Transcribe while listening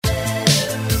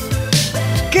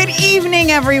Good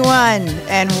evening, everyone,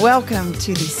 and welcome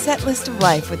to the Setlist of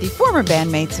Life with the former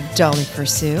bandmates of Dolly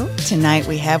Pursue. Tonight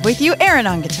we have with you Aaron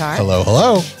on guitar. Hello,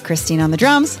 hello. Christine on the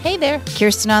drums. Hey there.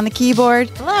 Kirsten on the keyboard.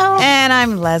 Hello. And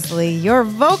I'm Leslie, your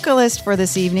vocalist for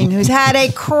this evening, who's had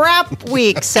a crap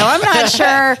week, so I'm not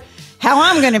sure how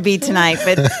I'm going to be tonight,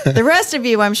 but the rest of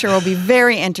you, I'm sure, will be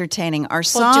very entertaining. Our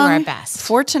song We'll do our best.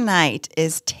 for tonight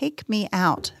is Take Me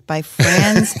Out by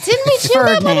Franz Didn't we do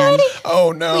that one already?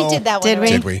 Oh, no. We did that one Did we?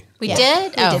 already. Did we? We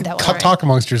did? Oh. We did that one already. Talk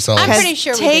amongst yourselves. I'm pretty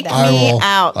sure we Take did that. me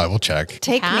out. I will check.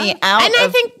 Take Huh? me out. And I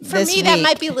of think for this me that week.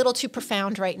 might be a little too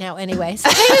profound right now anyway. So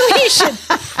maybe we should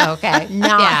Okay.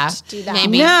 not do that.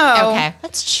 Maybe. No. Okay.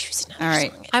 Let's choose another All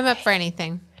right. song. I'm up for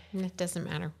anything. It doesn't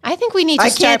matter. I think we need to I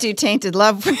start. can't do Tainted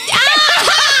Love. That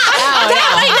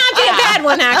might not be a bad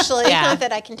one, actually. Yeah. Not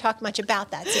that I can talk much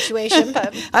about that situation,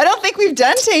 but I don't think we've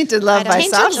done Tainted Love by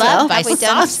Tainted Soft Love Cell. by Have we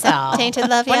done Soft Cell. Tainted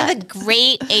Love One yet? of the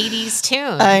great 80s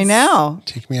tunes. I know.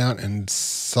 Take me out and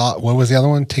what was the other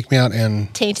one? Take me out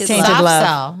and Tainted Tainted Love. Soft Love.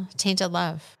 Cell. Tainted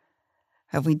Love.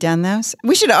 Have we done those?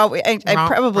 We should. I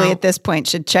probably at this point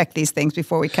should check these things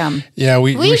before we come. yeah,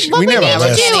 we What we never need to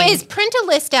list. do is print a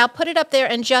list out, put it up there,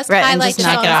 and just Right, and highlight just the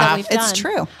knock songs it that off. we've done. It's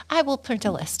true. I will print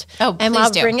a list. Oh, and please I'll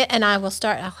do. bring it, and I will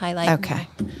start. I'll highlight. Okay.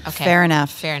 Okay. Fair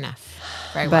enough. Fair enough.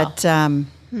 Very well. But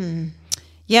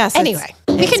yes. Anyway,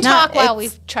 we it's can not- talk while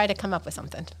it's- we try to come up with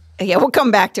something. Yeah, we'll come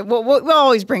back to. We'll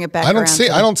always bring it back. I don't around say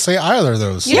to- I don't say either of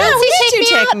those. Yeah, don't we say did Take do Me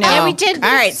Take. Out? No, Yeah, we did.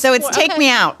 All right, so it's Take Okay. Me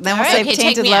Out. Then we'll save Take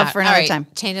Tainted Me Love Out. for All another right. time.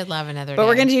 Tainted Love another But day.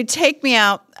 we're going to do Take Me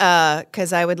Out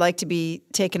because I would like to be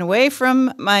taken away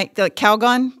from my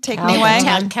Calgon. Take Me Away,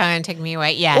 Take me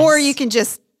away. Yes. or you can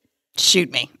just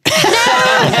shoot me.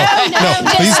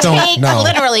 Please don't. No.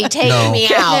 Literally take No. me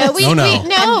No, out.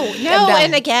 no, done.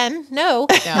 and again, no.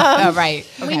 Oh, right.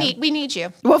 We need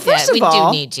you. Well, first Yeah, we of do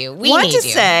all, need you. We want need to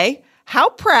you. say how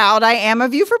proud I am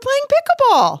of you for playing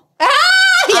pickleball.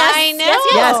 I know.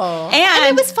 Yes, And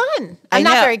it was fun. I'm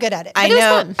not very good at it, but it was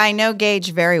fun. I know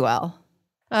Gage very well.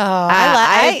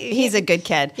 Oh, He's a good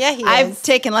kid. Yeah, he I've is.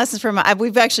 taken lessons from him.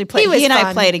 We've actually played. He He and I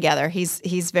was play together. He's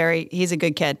a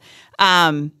good kid.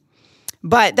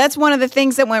 But that's one of the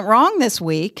things that went wrong this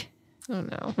week Oh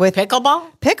no. with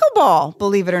Pickleball?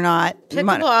 believe it or not.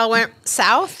 Pickleball went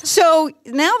south. So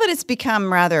now that it's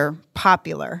become rather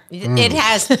popular, It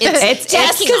has. It's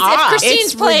Yes, taking 'cause if off. Christine's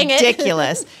it's playing it.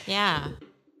 ridiculous. Yeah.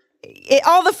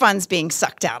 All the fun's being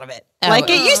sucked out of it. Like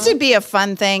it used to be a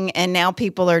fun thing, and now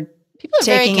people are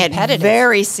very taking it competitive.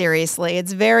 very seriously.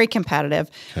 It's very competitive.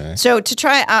 Okay. So to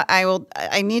try,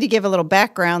 I need to give a little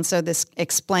background so this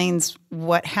explains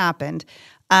what happened.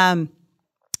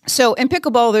 So in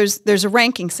pickleball, there's a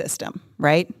ranking system,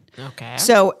 right? Okay.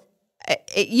 So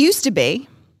it used to be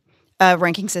a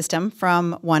ranking system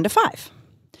from 1 to 5.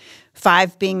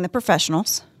 5 being the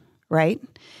professionals, right?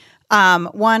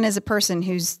 1 is a person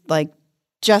who's like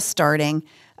just starting.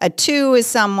 A 2 is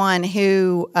someone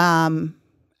who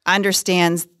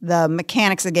understands the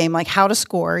mechanics of the game, like how to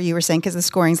score. You were saying because the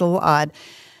scoring's a little odd,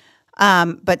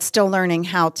 but still learning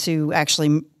how to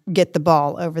actually get the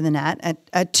ball over the net.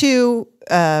 A 2,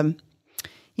 and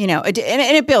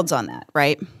it builds on that,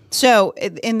 right? So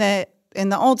in the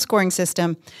old scoring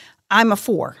system, I'm a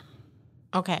 4.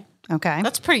 Okay. Okay,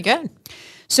 That's pretty good.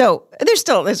 so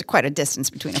there's quite a distance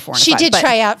between a 4 and a 5. She did but-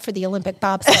 try out for the Olympic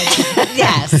bobsled.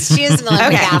 Yes. She is an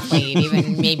Olympic Okay. athlete,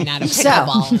 even maybe not a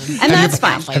pickleball. and that's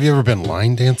fine. Have you ever been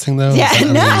line dancing though? Yeah, Is that-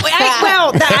 no.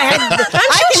 I'm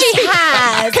sure she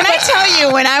has. Can I tell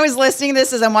you, when I was listening to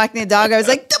this as I'm walking the dog, I was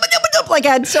like, dub, dub, dub, like I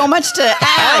had so much to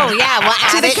add. Oh, yeah. Well,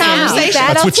 To add the it now. conversation.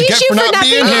 That's what you get for not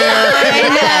being here. I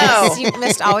know. Yes, you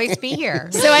must always be here.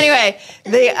 So anyway,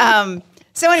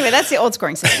 that's the old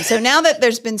scoring system. So now that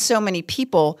there's been so many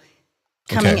people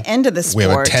coming Okay. into the sport,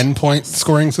 We have a 10-point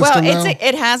scoring well, system now.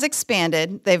 it has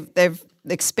expanded. They've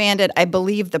expanded. I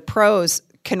believe the pros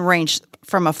can range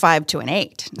from a 5 to an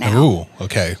 8 now. Ooh,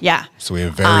 okay. Yeah. So we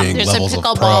have varying There's a levels of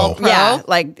pickleball pro. Yeah,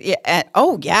 like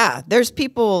there's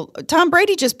people. Tom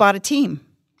Brady just bought a team.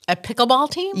 A pickleball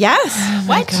team? Yes,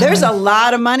 what? There's a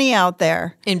lot of money out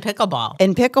there In pickleball.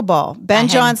 in pickleball. Ben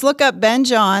Johns, look up Ben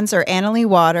Johns or Annalie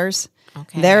Waters.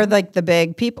 Okay. They're like the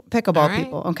big pickleball All right.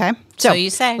 people. Okay, So you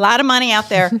say. a lot of money out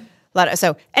there.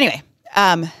 So anyway,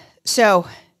 so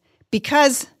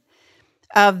because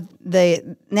of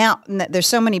there's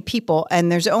so many people and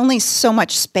there's only so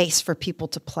much space for people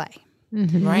to play.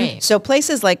 Right. So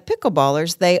places like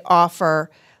pickleballers, they offer,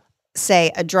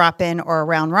 say, a drop-in or a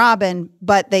round robin,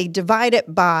 but they divide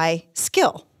it by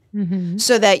skill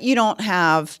so that you don't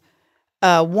have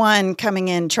one coming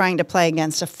in trying to play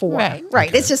against a 4. Right.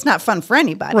 Right. It's just not fun for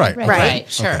anybody. Right. Right.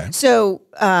 Sure. Okay. So,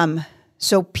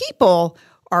 so people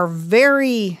are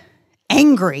very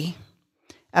angry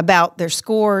about their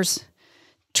scores,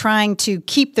 trying to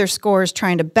keep their scores,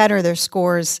 trying to better their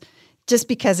scores, just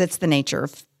because it's the nature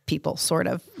of people sort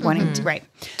of wanting to. Right.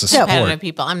 It's a So- sport. Competitive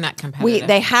people. I'm not competitive.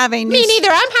 They have a new Me neither.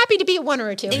 I'm happy to be at 1 or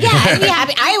a 2. Yeah, I'd be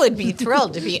happy. I would be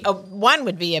thrilled to be. One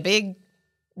would be a big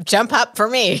jump up for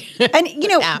me. And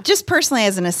Yeah. just personally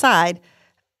as an aside,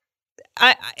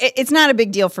 it's not a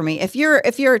big deal for me. If you're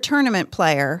a tournament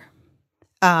player,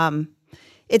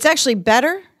 it's actually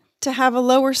better to have a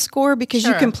lower score because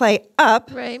you Sure. can play up,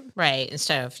 Right. Right.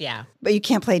 Instead of, yeah. but you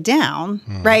can't play down,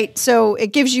 right? So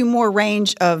it gives you more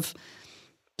range of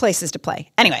places to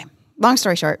play. Anyway, long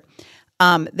story short,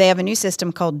 they have a new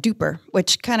system called Duper,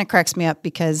 which kind of cracks me up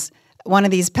because one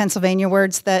of these Pennsylvania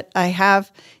words that I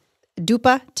have,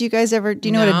 dupa. Do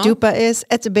you know what a No. dupa is?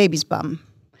 It's a baby's bum.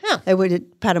 Huh. I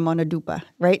would pat him on a dupa,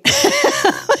 right?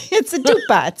 It's a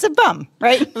dupa. It's a bum,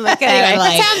 right? Anyway,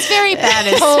 That sounds very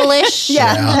Polish.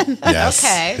 Yeah. Yes.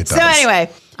 Okay. It So does. anyway,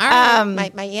 All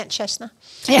right. My Aunt Chestnut.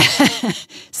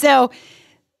 so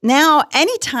now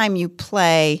anytime you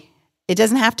play, it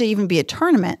doesn't have to even be a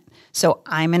tournament. So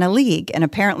I'm in a league, and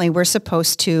apparently we're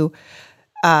supposed to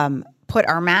put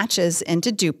our matches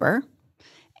into Duper,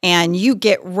 and you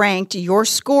get ranked. Your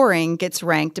scoring gets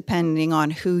ranked depending on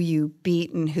who you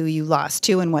beat and who you lost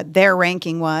to and what their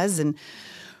ranking was. And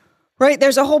right,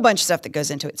 there's a whole bunch of stuff that goes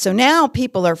into it. So now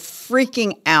people are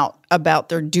freaking out about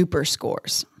their Duper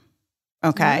scores.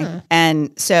 Okay.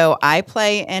 And so I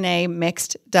play in a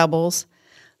mixed doubles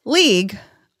league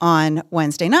on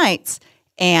Wednesday nights,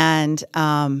 and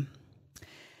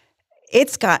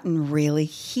it's gotten really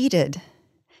heated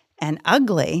and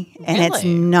ugly, and it's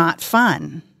Really? not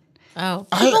fun. Oh,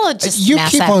 people just You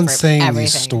mess keep up on for saying everything.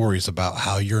 these stories about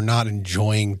how you're not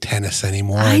enjoying tennis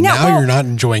anymore, I and know, now well, you're not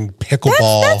enjoying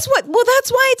pickleball. That's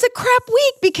why it's a crap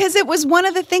week, because it was one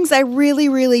of the things I really,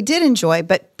 really did enjoy,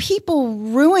 but people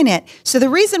ruin it. So the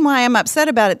reason why I'm upset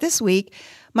about it this week,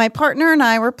 my partner and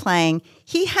I were playing.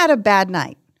 He had a bad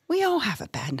night. We all have a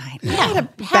bad night. I had a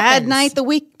bad happens. night the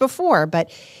week before, but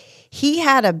he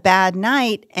had a bad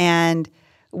night, and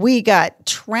we got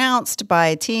trounced by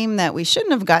a team that we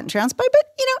shouldn't have gotten trounced by, but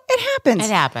it happens.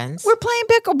 It happens. We're playing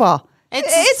pickleball.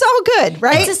 It's- It's all good,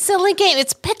 right? It's a silly game.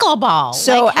 It's pickleball.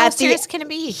 So like, how at serious can it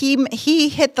be? He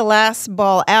hit the last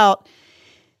ball out.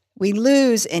 We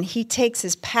lose, and he takes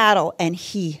his paddle and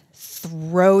he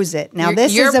throws it. Now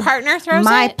Your partner throws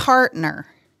my it? partner.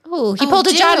 Ooh, he pulled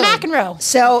a John dude. McEnroe.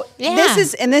 So Yeah.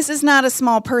 this is not a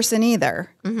small person either.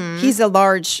 He's a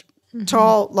large,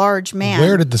 tall, large man.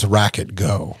 Where did this racket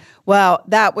go? Well,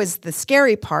 that was the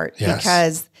scary part, Yes.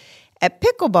 because at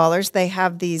pickleballers they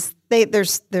have these.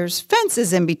 There's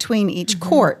fences in between each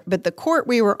court, but the court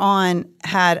we were on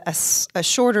had a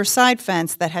shorter side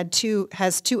fence that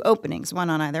has two openings, one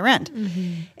on either end.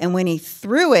 And when he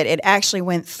threw it, it actually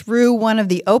went through one of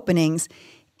the openings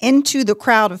into the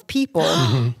crowd of people.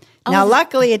 Now,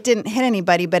 luckily, it didn't hit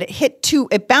anybody, but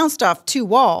it bounced off 2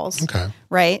 walls. Okay.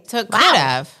 Right. So it could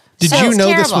have. Did So you it's know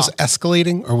terrible. this was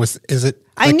escalating, or is it?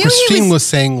 I Like knew he Christine was- was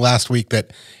saying last week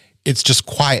that it's just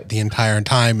quiet the entire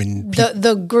time, and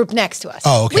The group next to us.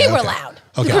 Oh, okay, We were okay. loud.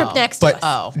 Okay. The group next but to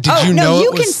us. did you no, know you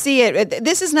it was? can see it.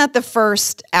 This is not the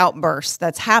first outburst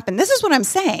that's happened. This is what I'm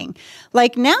saying.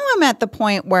 Like, now I'm at the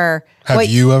point where Have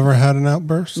you ever had an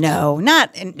outburst? No,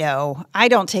 I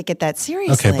don't take it that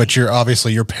seriously. Okay, but you're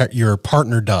obviously your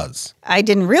partner does. I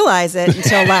didn't realize it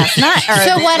until last night. or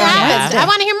So what on happened? Wednesday. I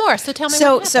want to hear more. So tell me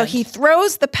what So happened. he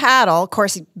throws the paddle. Of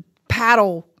course, he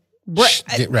paddle.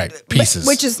 Right, pieces.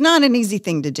 Which is not an easy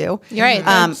thing to do. You're right.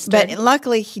 But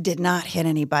luckily, he did not hit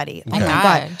anybody. Oh my God.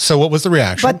 God. So what was the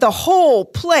reaction? But the whole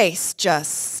place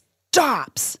just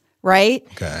stops, right?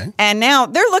 Okay. And now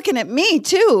they're looking at me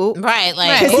too. Right.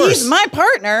 Like, Because course. he's my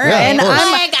partner. Yeah, of and course.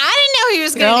 I'm like, I didn't know he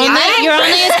was You're going to only, do that. you're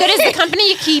only as good as the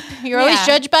company you keep. You're always Yeah.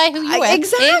 judged by who you with.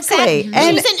 Exactly. He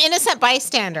And was an innocent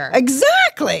bystander.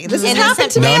 exactly. This has Innocent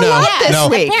happened to me no, a lot this no.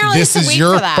 week. Apparently This it's a is week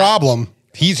your for that. problem.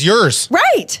 He's yours.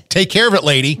 Right. Take care of it,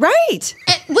 lady. Right.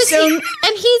 Was he,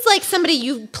 and he's like somebody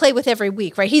you play with every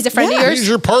week, right? He's a friend Yeah. of yours. He's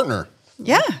your partner.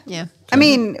 Yeah. Yeah. I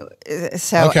mean,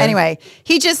 so Okay. anyway,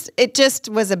 it just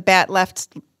was a bat left.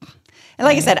 And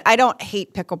like I said, I don't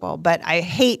hate pickleball, but I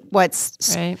hate what's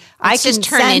Right. I It's just can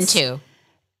turn sense into.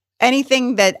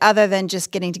 anything that other than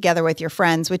just getting together with your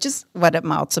friends, which is what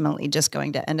I'm ultimately just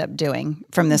going to end up doing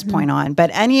from this point on. But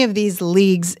any of these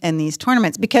leagues and these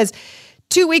tournaments, because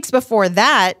 2 weeks before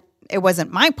that, it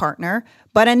wasn't my partner,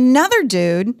 but another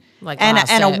dude Like and lost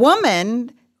a it.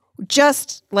 woman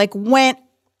just like went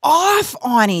off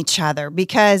on each other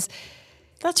because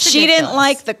That's she didn't ridiculous.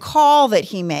 like the call that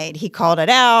he made. He called it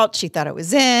out. She thought it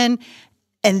was in.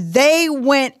 and they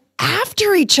went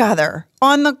after each other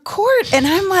on the court. And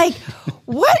I'm like,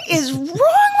 what is wrong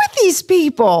with these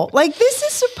people? Like, this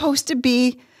is supposed to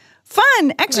be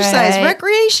fun, exercise,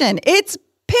 recreation. It's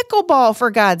pickleball,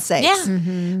 for God's sakes. Yeah.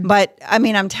 Mm-hmm. But I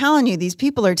mean, I'm telling you, these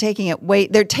people are taking it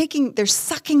they're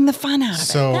sucking the fun out of it.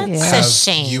 So That's have a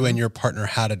shame. you and your partner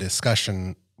had a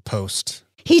discussion post?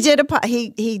 He did.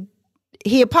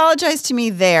 He apologized to me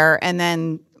there, and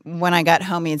then when I got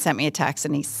home, he had sent me a text,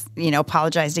 and he,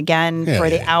 apologized again for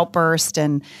the outburst,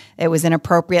 and it was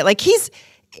inappropriate. Like he's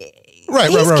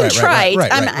contrite.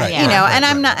 And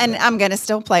I'm not, and I'm going to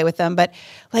still play with them, but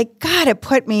like, God, it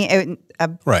put me in a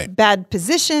bad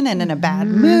position and in a bad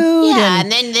mood. Yeah,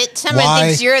 and then someone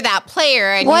thinks you're that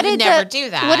player, and you would never do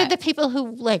that. What did the people who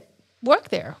work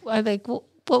there? Like, what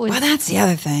was? Well, that's the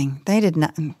other thing. They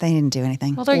didn't do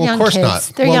anything. Well, they're Well, of young course kids.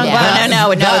 not. They're Well, young.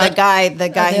 No. That- The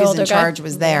guy who's older in charge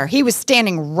was there. He was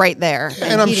standing right there,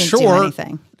 and I'm he didn't do sure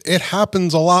anything. it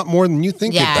happens a lot more than you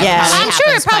think it does. Yeah. I'm sure it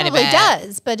happens quite a probably bit.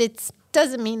 does, but it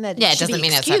doesn't mean that. Yeah, it it should doesn't be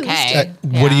mean it's excused. okay.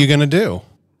 What are you going to do?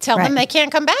 Tell them they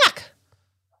can't come back.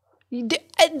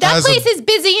 That As place is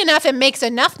busy enough and makes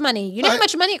enough money. You know how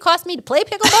much money it costs me to play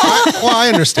pickleball? Well, I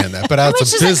understand that, but How as much a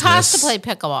does business, it cost to play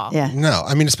pickleball? Yeah. no.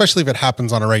 I mean, especially if it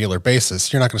happens on a regular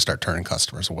basis, you're not going to start turning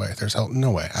customers away. There's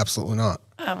no way, absolutely not.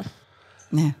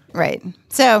 Yeah. Right.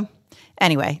 So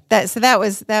anyway, that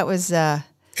was.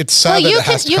 It's sad that it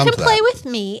has to you come can to play that. with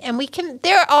me, and we can.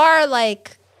 There are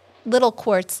little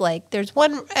courts. There's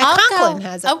one. Conklin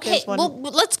has it. Okay, There's one.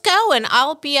 well, let's go, and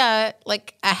I'll be a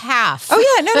half. Oh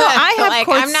yeah, no. I have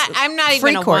courts. I'm not free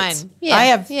even a courts. one. Yeah, I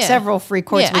have yeah. several free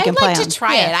courts Yeah. we I'd can play like on. to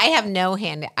try it. I have no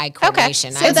hand-eye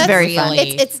coordination. So I'm that's very fun. really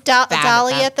It's bad at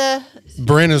Dolly that. at the.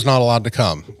 Bryn is not allowed to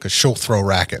come because she'll throw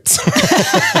rackets.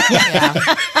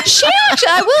 She actually,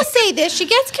 I will say this: she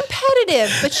gets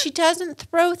competitive, but she doesn't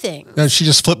throw things. No, she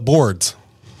just flipped boards.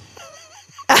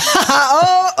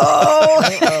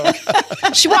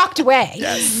 She walked away.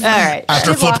 All right.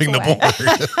 After She walked flipping the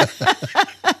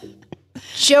board.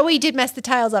 Joey did mess the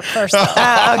tiles up first. Though. Okay.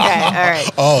 All right.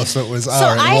 Oh, so it was all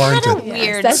right, I had a warranted.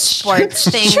 weird that's sports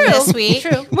thing True. this week.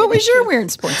 True. What was your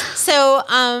weird sport? So,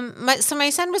 my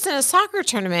son was in a soccer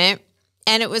tournament,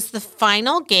 and it was the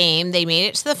final game. They made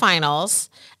it to the finals,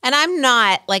 and I'm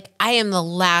not I am the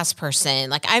last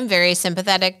person. I'm very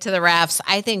sympathetic to the refs.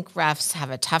 I think refs have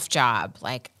a tough job.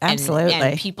 Absolutely.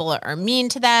 and people are mean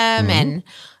to them, and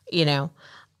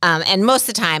and most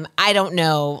of the time, I don't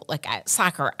know.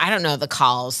 Soccer, I don't know the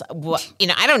calls.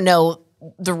 I don't know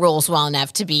the rules well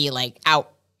enough to be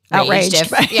outraged.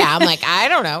 I'm I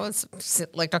don't know. It's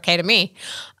okay to me.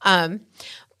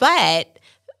 But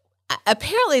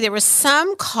apparently there was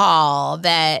some call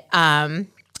that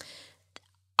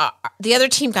the other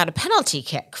team got a penalty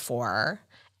kick for,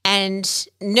 and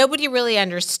nobody really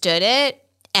understood it.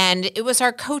 And it was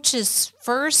our coach's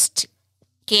first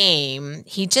game.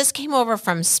 He just came over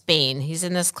from Spain. He's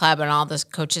in this club, and all the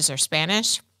coaches are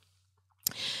Spanish.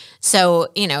 So,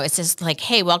 it's just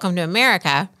hey, welcome to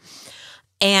America.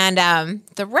 And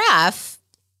the ref,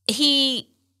 he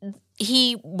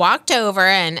walked over,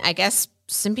 and I guess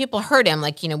some people heard him.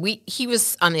 He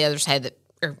was on the other side of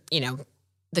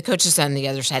the coach is on the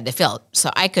other side of the field, so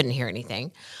I couldn't hear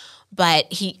anything.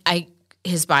 But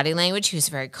his body language, he was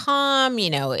very calm.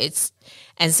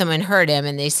 And someone heard him,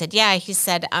 and they said, "Yeah." He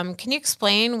said, "Can you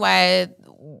explain why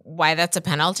that's a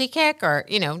penalty kick?" Or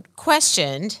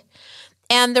questioned,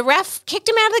 and the ref kicked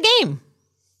him out of the game.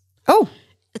 Oh,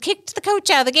 Kicked the coach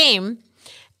out of the game,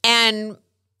 and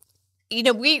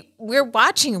we're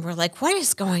watching, and we're like, "What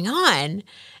is going on?"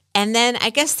 And then I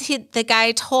guess the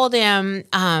guy told him,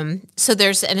 so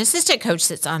there's an assistant coach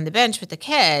that's on the bench with the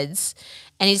kids,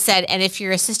 and he said, "And if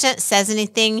your assistant says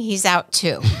anything, he's out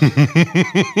too."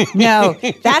 no,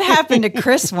 that happened to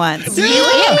Chris once.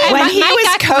 Really? When he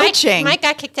was coaching. Mike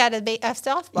got kicked out of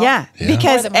softball. Yeah,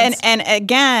 because More than once. and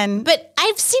again, But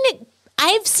I've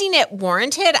seen it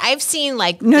warranted. I've seen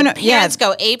parents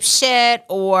go ape shit,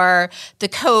 or the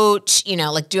coach,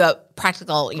 do a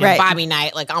practical, Right. Bobby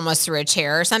night, almost through a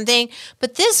chair or something.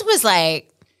 But this was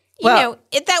Well-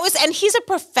 and he's a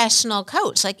professional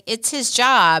coach. It's his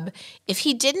job. If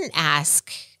he didn't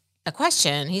ask a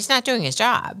question, he's not doing his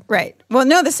job. right. Well,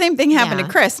 no, the same thing happened Yeah.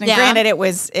 to Chris. And Yeah. granted, it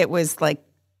was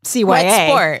CYA What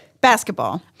sport?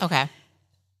 basketball. Okay.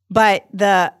 But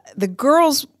the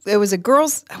girls, it was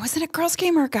was it a girls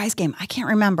game or a guys game? I can't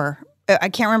remember. I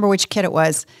can't remember which kid it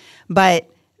was, but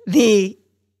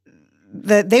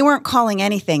they weren't calling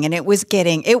anything, and it was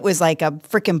like a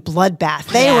freaking bloodbath.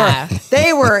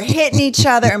 They were hitting each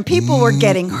other, and people were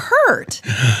getting hurt.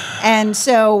 And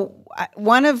so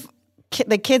one of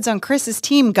the kids on Chris's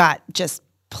team got just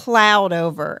plowed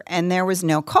over and there was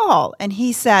no call. And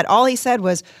all he said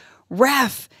was,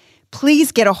 "Ref,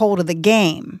 please get a hold of the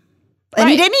game." And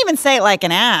he didn't even say it like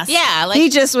an ass. Yeah. He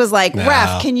just was like,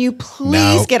 "Ref, can you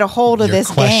please get a hold of this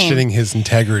game?" Questioning his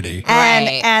integrity.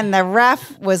 And the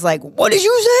ref was like, "What did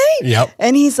you say?" Yep.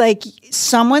 And he's like,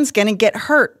 "Someone's going to get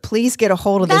hurt. Please get a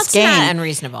hold of this game." That's not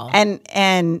unreasonable.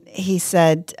 And he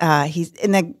said,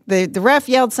 the ref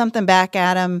yelled something back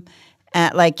at him,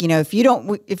 like, if you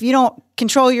don't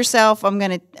control yourself, I'm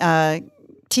going to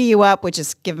tee you up, which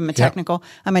is give him a technical.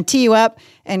 I'm going to tee you up.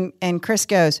 And Chris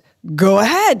goes, "Go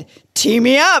ahead, tee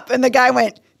me up." And the guy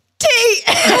went, "Tee." Okay,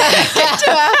 he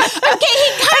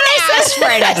kind of asked for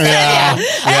it.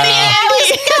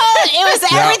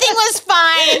 Everything was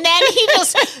fine. And then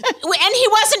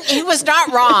he was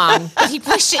not wrong, but he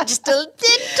pushed it just a little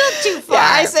too far.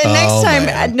 Yeah, I said next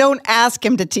time, don't ask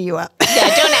him to tee you up.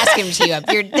 Yeah, don't ask him to tee you up.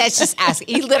 That's just asking.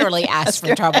 He literally asked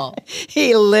for trouble.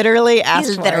 He literally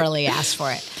asked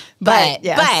for it. But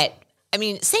I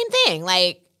mean, same thing.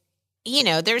 Like,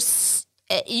 there's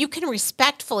you can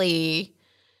respectfully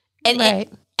and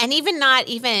even not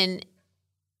even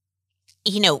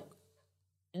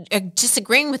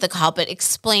disagreeing with the call, but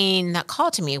explain that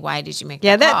call to me. Why did you make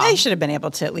that call? They should have been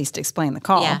able to at least explain the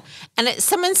call. Yeah, and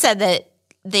someone said that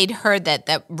they'd heard that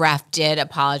the ref did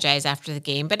apologize after the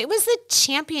game, but it was the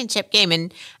championship game,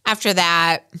 and after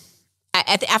that,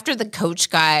 after the coach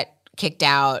got kicked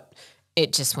out,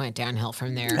 it just went downhill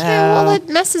from there. Yeah, well, it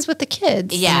messes with the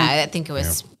kids. Yeah, I think it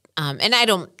was. And I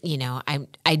don't,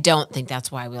 I don't think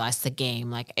that's why we lost the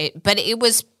game. But it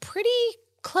was pretty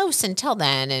close until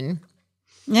then, and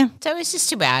so it's just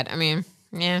too bad. I mean,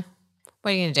 what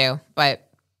are you gonna do? But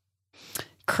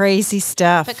crazy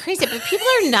stuff. But people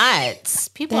are nuts.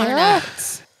 People are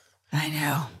nuts. I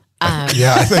know.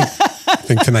 I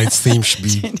think tonight's theme should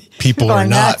be people are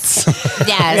nuts.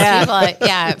 Yes, people are,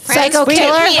 Psycho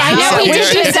killer. I know. We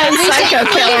should send psycho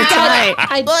killer tonight.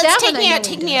 It's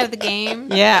take me out of the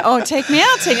game. Yeah. Oh, take me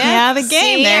out of the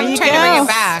game. See, there I'm you trying go. to bring it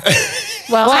back.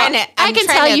 Well, I can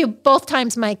tell you both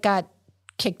times Mike got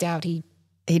kicked out, he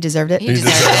deserved it. He deserved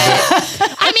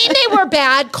it. I mean, they were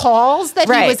bad calls that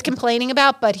he was complaining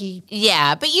about, but he...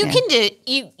 Yeah, but you can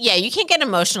you can't get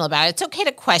emotional about it. It's okay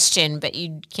to question, but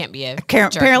you can't be a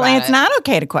jerk Apparently, about it's it. not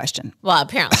okay to question. Well,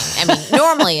 apparently. I mean,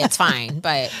 normally it's fine,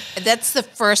 but that's the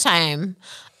first time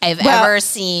I've ever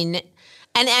seen...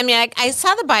 And I mean, I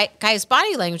saw the guy's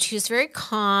body language. He was very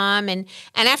calm. And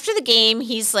after the game,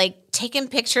 he's like taking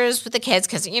pictures with the kids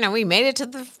because, we made it to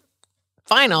the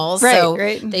finals. Right, so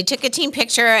right. they took a team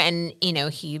picture and,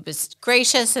 he was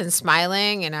gracious and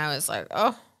smiling. And I was like,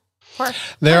 oh, poor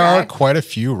There are quite a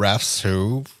few refs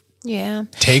who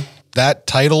take that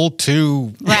title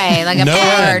to like a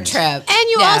power trip. And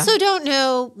you also don't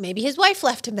know, maybe his wife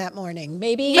left him that morning.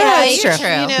 Maybe that's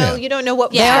true. You don't know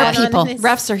what They are was going people. on in his...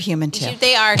 Refs are human too.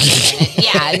 They are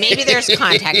human. Maybe there's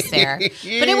context there. But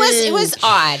it was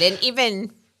odd. And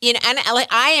even... and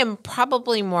I am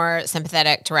probably more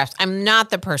sympathetic to refs. I'm not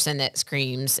the person that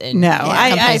screams and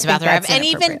complains about the ref. And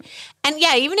even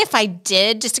if I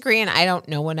did disagree, and I don't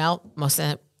know enough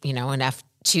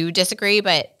to disagree,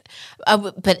 but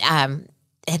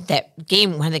at that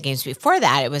game, one of the games before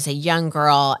that, it was a young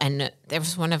girl, and there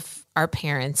was one of our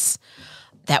parents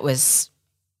that was,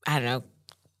 I don't know,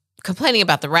 complaining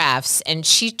about the refs, and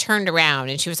she turned around,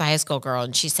 and she was a high school girl,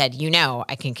 and she said,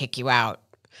 I can kick you out.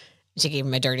 She gave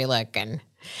him a dirty look, and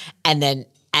the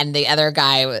other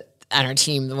guy on our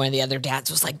team, one of the other dads,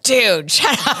 was like, "Dude,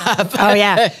 shut up!" Oh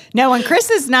yeah, no. When Chris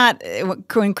is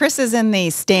in the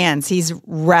stands, he's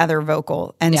rather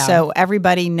vocal, and so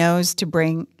everybody knows to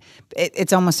bring.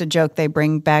 It's almost a joke. They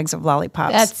bring bags of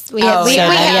lollipops. We had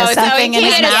something in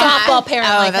his a mouth. softball parent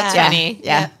like that's that. funny.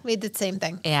 Yeah, we did the same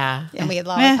thing. Yeah. And we had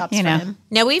lollipops for him.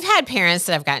 No, we've had parents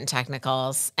that have gotten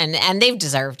technicals, and they've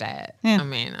deserved it. Yeah. I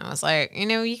mean, I was like,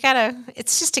 you gotta.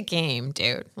 It's just a game,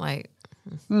 dude. Like,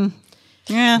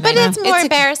 yeah, but it's more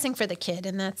embarrassing for the kid,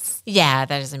 and that's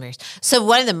that is embarrassing. So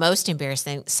one of the most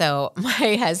embarrassing. So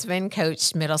my husband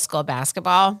coached middle school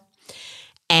basketball,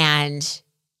 and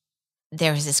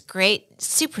there was this great,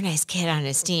 super nice kid on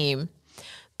his team,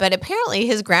 but apparently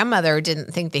his grandmother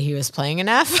didn't think that he was playing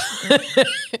enough.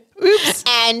 Oops.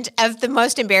 And of the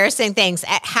most embarrassing things,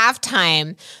 at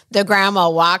halftime, the grandma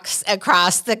walks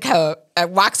across the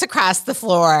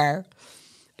floor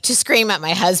to scream at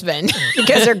my husband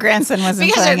because her grandson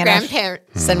wasn't playing enough.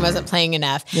 Grandson wasn't playing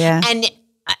enough. Yeah. And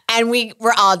And we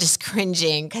were all just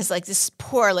cringing because like this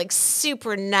poor, like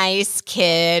super nice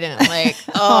kid. And I'm like,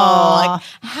 like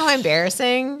how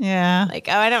embarrassing. Yeah. Like,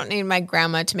 I don't need my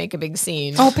grandma to make a big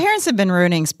scene. Oh, parents have been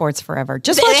ruining sports forever.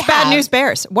 Just watch They Bad have. News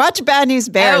Bears. Watch Bad News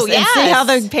Bears and see how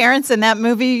the parents in that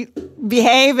movie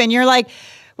behave. And you're like,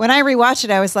 when I rewatched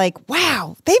it, I was like,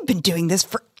 wow, they've been doing this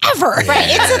forever. Right.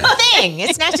 It's a thing.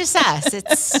 It's not just us.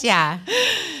 It's, Yeah.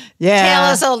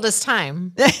 tale as old as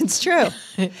time. It's true.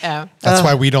 Yeah. That's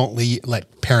why we don't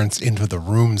let parents into the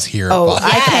rooms here. Oh,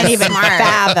 I can't even Smart.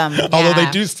 fathom. Although they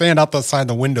Yeah. do stand outside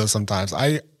the window sometimes.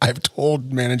 I've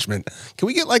told management, can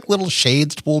we get like little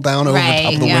shades to pull down over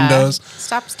top of the windows?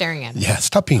 Stop staring at me. Yeah,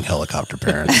 stop being helicopter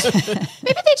parents. Maybe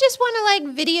they just want to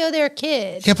like video their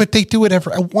kid. Yeah, but they do it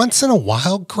once in a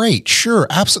while. Great, sure,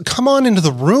 absolutely. Come on into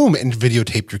the room and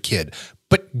videotape your kid,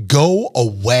 but go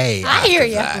away. I hear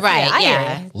you. that. Right. I hear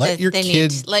Yeah. Let your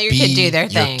kid let your kid do their your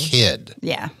thing. kid.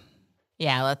 Yeah.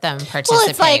 Yeah. Let them participate. Well,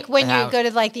 it's like when you without- go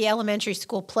to like the elementary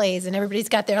school plays and everybody's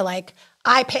got their like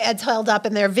iPads held up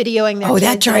and they're videoing their Oh, kids.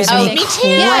 that drives and me everything.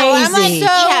 crazy. Yeah, I'm like,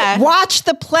 Yeah. Watch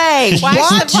the play. Watch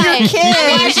the play. your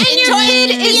kid. and your kid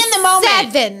is in the moment.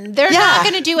 7. They're Yeah. not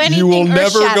going to do anything. You will never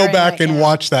go earth-shattering back right and now.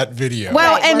 watch that video.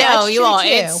 Well, Right, and well, No, that's you true, won't. too.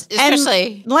 It's and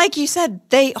especially. like you said,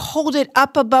 they hold it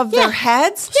up above their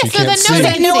heads. you so can't then see.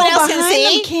 nobody no one can else see. can Behind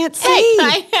see. them can't see.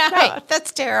 I know. Right.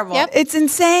 That's terrible. Yep. It's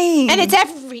insane. And it's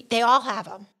they all have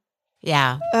them.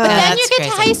 Yeah. But then you get to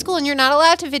high school and you're not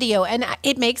allowed to video. And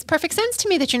it makes perfect sense to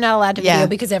me that you're not allowed to video Yeah.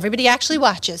 because everybody actually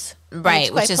watches. And Right,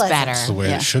 it's which quite is pleasant. better. That's the way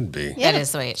Yeah. it should be. Yeah. That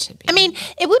is the way it should be. I mean,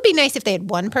 it would be nice if they had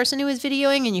one person who was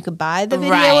videoing and you could buy the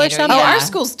video Right, or or- something. oh, yeah. our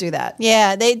schools do that.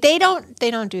 Yeah, they don't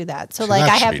do that. So like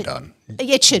that I should have be done.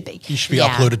 It should be. You should be Yeah.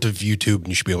 uploaded to YouTube and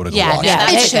you should be able to go Yeah, watch no, it.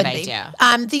 that's It a should good be. idea.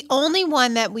 The only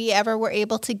one that we ever were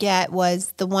able to get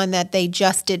was the one that they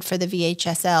just did for the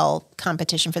VHSL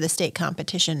competition, for the state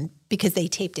competition, because they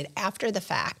taped it after the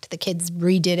fact. The kids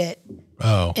redid it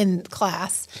Oh. in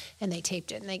class and they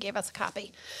taped it and they gave us a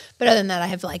copy. But other than that, I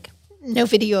have like no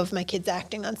video of my kids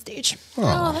acting on stage.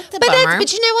 Oh, that's a But bummer.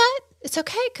 but you know what? It's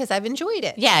okay because I've enjoyed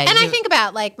it. Yeah, and I you- think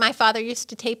about like my father used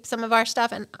to tape some of our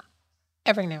stuff, and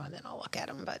every now and then I'll look at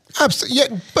them. But Absolutely.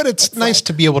 Yeah, but it's nice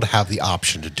to be able to have the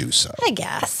option to do so. I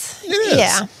guess It is.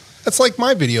 Yeah, It's like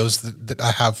my videos that I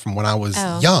have from when I was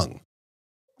young.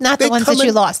 not They the ones come that you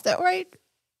in- lost, though, right?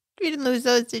 You didn't lose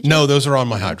those, did you? No, those are on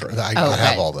my hard drive. I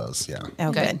have good. all those. Yeah.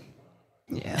 Oh, good.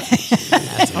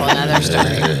 That's a whole other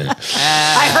story.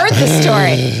 I heard the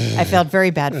story. I felt very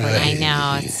bad for you. I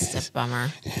know. It's a bummer.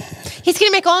 He's going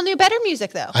to make all new, better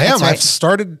music, though. I am. right. I've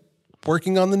started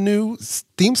working on the new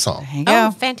theme song. There you go.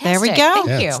 Oh, fantastic. There we go. Thank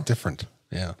Yeah, you. it's different.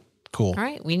 Yeah. Cool. All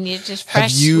right. We need just Have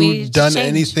fresh. you we done change.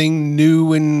 anything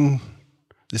new in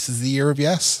This Is the Year of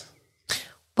Yes?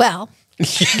 Well,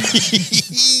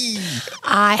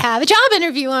 I have a job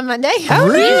interview on Monday.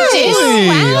 Really?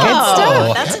 Wow.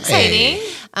 Oh, That's hey.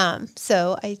 exciting.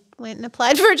 So I went and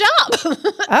applied for a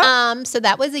job. So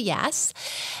that was a yes.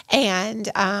 And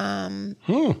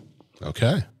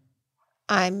Okay.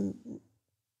 I'm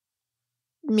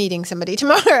meeting somebody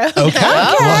tomorrow. Okay.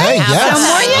 Well, hey, yes. Some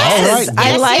more yeses. All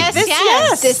right. I like yes, this. yes.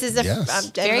 Yes. This is Yes.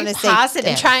 I'm Very gonna positive.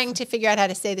 I'm trying to figure out how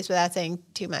to say this without saying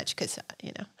too much because,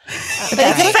 you know.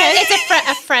 But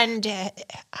a friend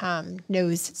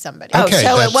knows somebody. Oh, Okay,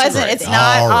 so that's it wasn't. great. It's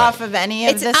not All right. off of any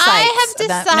of the sites. I have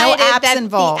decided no apps that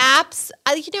involved. the apps,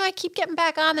 I keep getting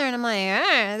back on there and I'm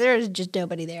like, there's just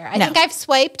nobody there. I No. think I've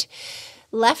swiped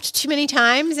left too many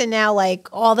times and now like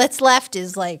all that's left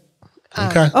is like,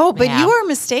 Okay. Oh, but Yeah. you were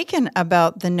mistaken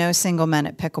about the no single men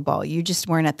at pickleball. You just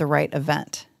weren't at the right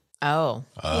event. Oh.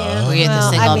 yeah. Were you at the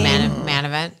Well, single I mean, man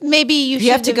event? maybe you should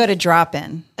You have to go to drop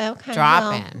in. Okay. Drop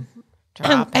well, in.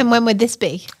 Drop in. And when would this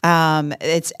be?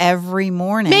 It's every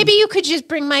morning. Maybe you could just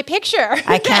bring my picture.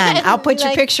 I can. I'll put your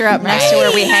Like, picture up next to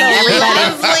where we hang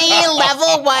everybody. Lovely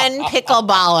level 1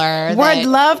 pickleballer. Would that-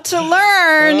 love to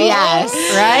learn. Yes.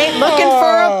 Right? Looking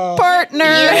for a partner.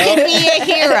 You could be a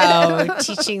hero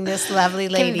teaching this lovely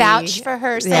lady. Can vouch for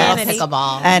her sanity.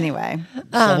 pickleball. Anyway.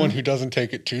 Someone who doesn't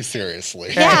take it too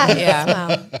seriously. Yeah. Yeah.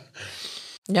 Well,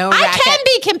 No I racket. can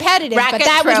be competitive, but racket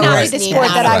that would not throwers be the need sport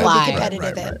not that I would apply. be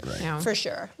competitive Right. in. Yeah. For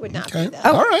sure. Would not Okay. be that.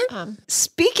 All right.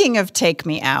 Speaking of Take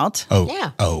Me Out, Oh.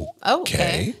 Yeah. Oh.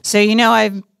 Okay. so you know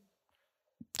I'm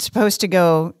supposed to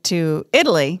go to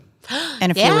Italy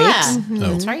in a few Yeah. weeks.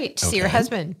 That's right. To see your Okay.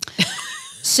 husband.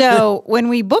 So when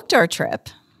we booked our trip,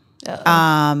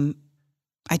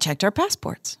 I checked our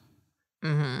passports.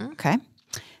 Mm-hmm. Okay.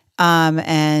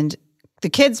 And the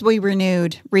kids we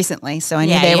renewed recently, so I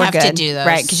knew Yeah, they you were have to good. do those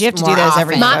right? Because you have to do more those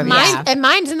every often. year. Yeah. And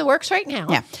mine's in the works right now.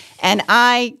 Yeah. And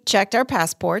I checked our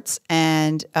passports,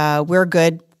 and we're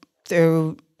good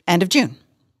through end of June.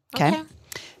 Okay.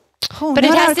 Oh, But it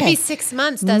not has okay. to be 6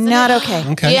 months, doesn't Not it?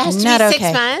 okay. Okay. It has to Not be okay.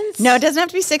 6 months? No, it doesn't have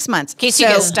to be 6 months. In case you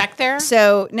get stuck there?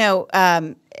 So no,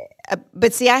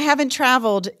 but see, I haven't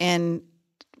traveled in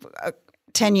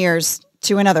 10 years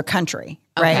to another country,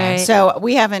 right? Okay. So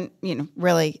we haven't,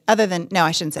 really, other than, no,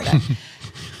 I shouldn't say that.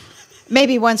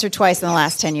 Maybe once or twice in the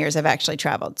last 10 years I've actually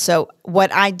traveled. So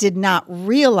what I did not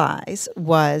realize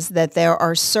was that there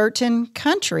are certain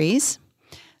countries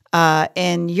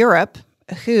in Europe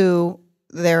who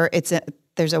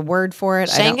there's a word for it.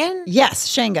 Schengen? Yes,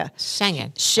 Schengen.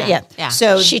 Schengen. Yeah.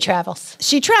 So She travels.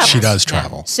 she travels. She does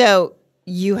travel. So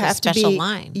you have to special be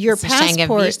line. your It's a Schengen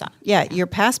passport. visa. Yeah, your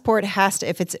passport has to.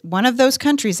 If it's one of those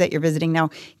countries that you're visiting now,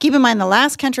 keep in mind the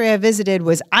last country I visited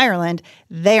was Ireland.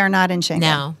 They are not in Schengen.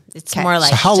 No, it's Okay. more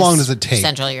like So how long just does it take?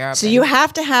 Central Europe. So you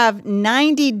have to have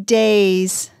 90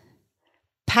 days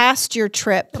past your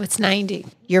trip. Oh, it's 90.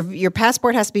 Your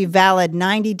passport has to be valid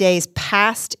 90 days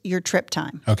past your trip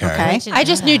time. Okay. I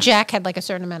just knew Jack had like a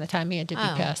certain amount of time he had to be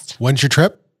passed. When's your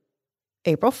trip?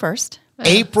 April 1st.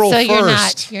 April So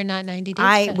 1st. you're not 90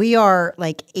 days. We are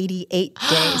like 88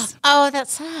 days. Oh, that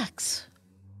sucks.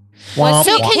 Womp,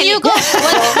 So womp. can you go?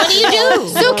 What do you do?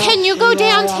 So can you go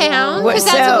downtown? Because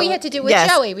that's what we had to do with yes.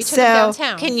 Joey. We took So- him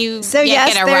downtown. Can you So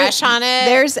yes, get a there- rush on it?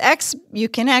 There's you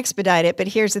can expedite it, but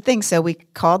here's the thing. So we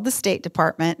called the State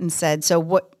Department and said, so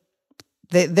what?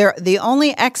 The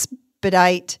only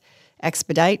expedite.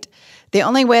 The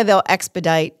only way they'll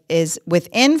expedite is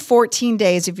within 14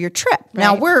 days of your trip.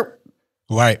 Now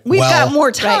we've got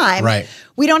more time. Right.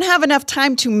 We don't have enough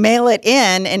time to mail it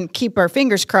in and keep our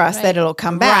fingers crossed that it'll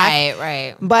come back.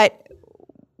 Right. But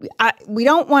we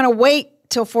don't want to wait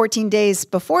till 14 days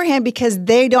beforehand because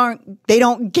they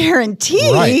don't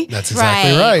guarantee. Right. That's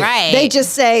exactly right. They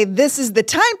just say this is the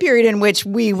time period in which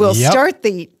we will Yep. start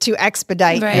to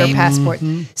expedite your passport.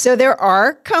 So there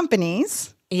are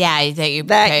companies Yeah, that you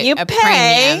you a pay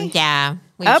premium. Yeah,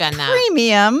 we've a done that.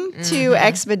 premium to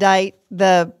expedite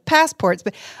the passports,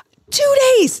 but 2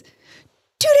 days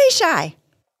shy.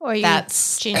 or you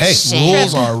That's change Hey, Shame.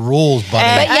 rules are rules, buddy.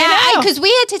 But yeah, I know. because we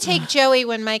had to take Joey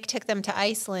when Mike took them to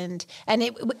Iceland, and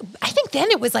I think then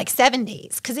it was like 7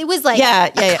 days because it was like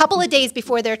a couple of days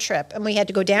before their trip, and we had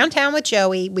to go downtown with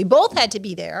Joey. We both had to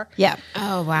be there. Yeah.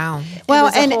 Oh wow. Well,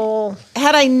 was a and whole-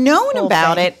 had I known whole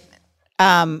about thing. it,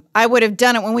 I would have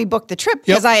done it when we booked the trip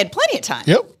because I had plenty of time.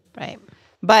 Yep. Right.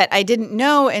 But I didn't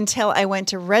know until I went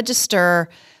to register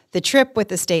the trip with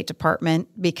the State Department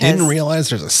because Didn't realize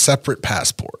there's a separate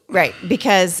passport. right,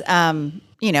 because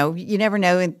you never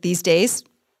know these days,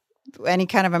 any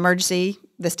kind of emergency,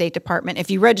 the State Department, if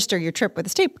you register your trip with the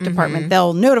State Department,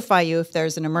 they'll notify you if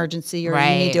there's an emergency or you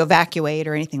need to evacuate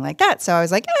or anything like that. So I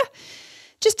was like,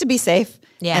 just to be safe.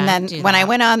 Yeah, And then do when I that.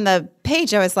 went on the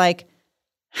page, I was like,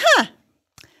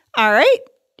 all right.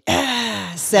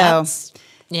 So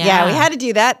yeah, we had to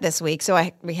do that this week. So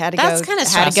we had to That's go. kinda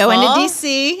had to go into stressful.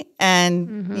 DC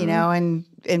and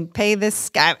and pay this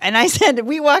guy. And I said,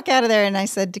 we walk out of there, and I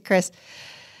said to Chris,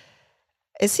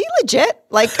 "Is he legit?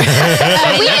 Like we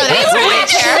were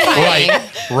terrifying.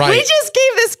 Right. we just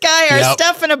gave this guy our Yep.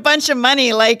 stuff and a bunch of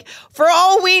money. Like for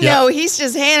all we know, he's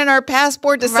just handing our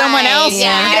passport to someone else.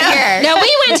 Yeah. No, we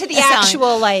went to the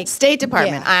actual like State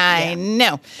Department. Yeah. I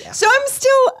know. So I'm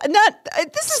still not.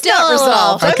 This is Still not a little-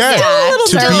 resolved. I'm Okay. still a little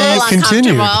To be nervous.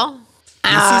 continued. Uncomfortable.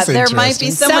 This is There might be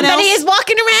interesting. someone somebody else is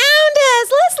walking around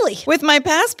as Leslie. with my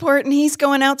passport, and he's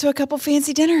going out to a couple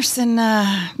fancy dinners and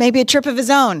maybe a trip of his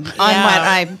own on what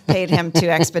I paid him to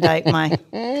expedite my.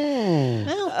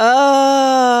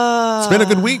 Oh, It's been a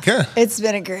good week, huh? It's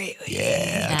been a great week.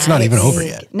 Yeah, it's not even over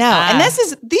yet. No, and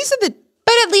these are the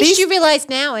But at least you realize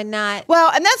now and not.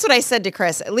 well, and that's what I said to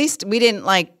Chris. At least we didn't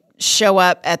like show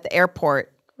up at the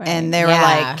airport and they were Yeah.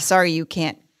 like, "Sorry, you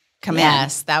can't come in."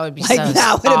 Yes, that would be Like so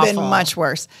that would have been awful. much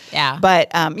worse. Yeah.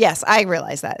 But yes, I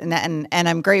realize that, and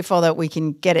I'm grateful that we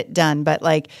can get it done. But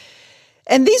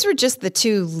and these were just the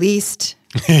two least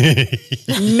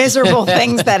miserable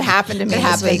things that happened to me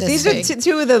this week. These are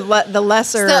two of the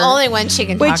lesser. It's the only one she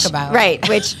can talk about. Right,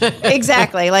 which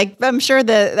exactly. Like I'm sure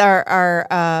that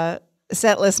our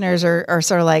set listeners are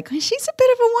sort of like, she's a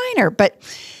bit of a whiner, but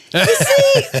you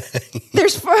see,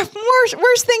 there's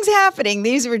worse things happening.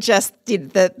 These were just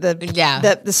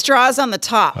the straws on the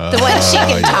top. The one she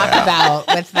can talk about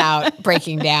without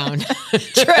breaking down.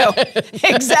 True,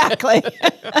 exactly.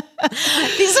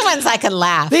 These are ones I can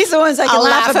laugh. These are the ones I can I'll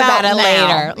laugh about it now.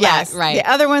 later. Yes, Right.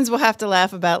 The other ones we'll have to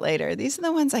laugh about later. These are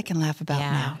the ones I can laugh about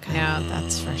Yeah. now. No,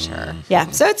 that's for sure. Yeah.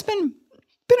 So it's been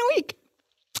a week.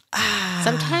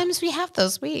 Sometimes we have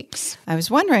those weeks. I was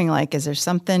wondering, is there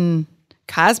something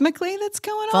cosmically that's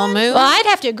going Full on. moon. Well, I'd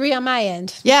have to agree on my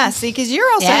end. Yeah, see, because you're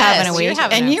also Yes, having a you're week,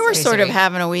 having and a you were crazy sort of week.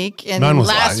 having a week. And Mine was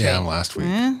last week. last week.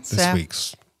 This so-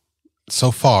 week's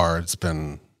so far it's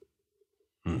been.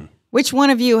 Which one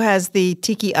of you has the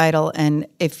tiki idol? And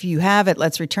if you have it,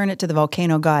 let's return it to the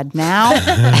volcano god now.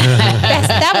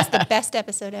 That was the best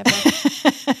episode ever.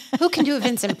 Who can do a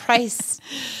Vincent Price?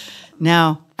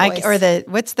 No, Voice.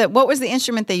 what was the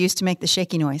instrument they used to make the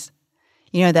shaky noise?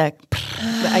 You know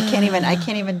I can't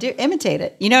even imitate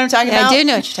it. You know what I'm talking Yeah, about? I do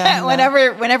know what you're talking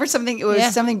about. Whenever something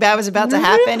Yeah. something bad was about to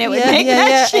happen, it would make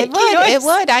that shaky noise. It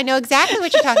would. I know exactly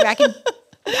what you're talking about.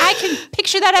 I can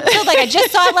picture that episode like I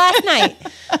just saw it last night.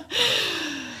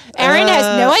 Aaron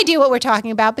has no idea what we're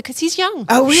talking about because he's young.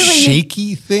 Oh, really?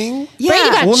 Shaky thing? Yeah. Brady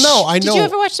Bunch. Well, no, I know. Did you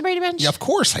ever watch the Brady Bunch? Yeah, of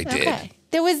course I did. Okay.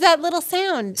 There was that little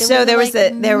sound. So there was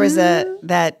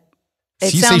that. It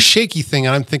So you say sounds shaky thing,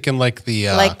 and I'm thinking like the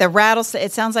like the rattlesnake.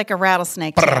 It sounds like a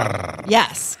rattlesnake.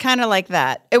 Yes, kind of like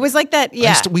that. It was like that.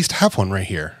 Yeah. we used to have one right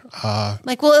here.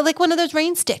 like one of those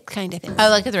rain stick kind of things. Oh,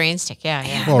 like the rain stick.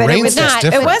 Yeah. Well, But it rain was stick's not-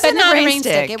 different. it wasn't but not a a rain rain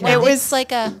stick. stick. It It was was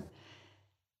like a.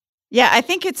 Yeah, I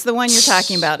think it's the one you're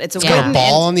talking about. It's a It's got a wooden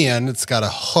ball on the end. It's got a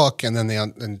hook, and then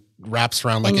and wraps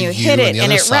around like And a you U. hit it, and the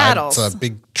and other it side, rattles. it's a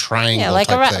big triangle. Yeah, like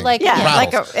a type thing.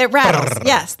 rattles. it rattles.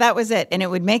 Yes, that was it, and it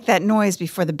would make that noise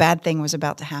before the bad thing was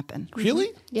about to happen. Really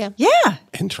Yeah. Yeah,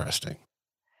 interesting.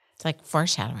 It's like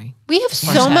foreshadowing. We have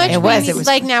so much. It was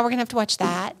like now we're going to have to watch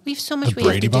that. We have so much we have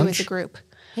Brady to do Bunch? as a group.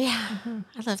 Yeah.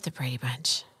 I love the Brady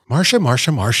Bunch. Marsha.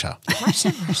 Marsha.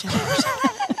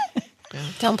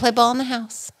 Don't play ball in the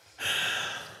house.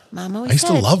 Mom always I used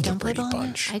to said, love the "Don't play Brady ball in the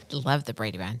Bunch. I love the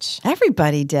Brady Bunch.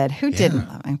 everybody did. Who didn't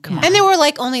love him? Come on. And there were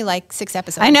only 6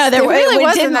 episodes. I know there really it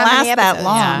wasn't didn't that many last that episodes.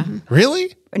 long.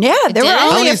 Really? Yeah, there were didn't?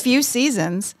 only How a many- few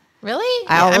seasons. Really?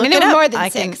 I'll I mean, look there it were up. more than I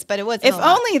 6, but it wasn't. If a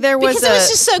lot. only there was Because it was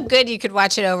just so good you could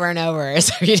watch it over and over,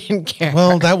 so you didn't care.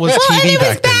 Well, that was TV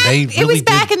back then. They really it was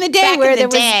back did. in the day Back where in the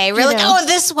there day, was. we're you like, know, oh,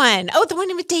 this one. Oh, the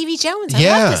one with Davy Jones. I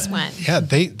yeah, love this one. yeah.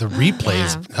 The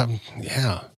replays.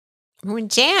 Yeah. When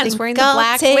Jan's wearing the I'll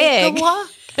black take wig. a walk.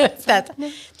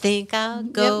 Think I'll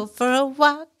go for a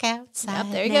walk outside.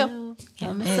 Yep, there you now. go.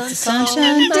 It's a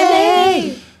sunshine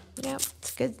day. Yep,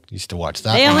 it's good. Used to watch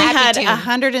that. They only Happy had tune.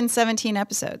 117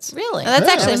 episodes. Really? That's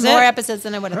actually was more it? episodes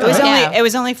than I would have It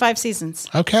was thought. only 5 seasons.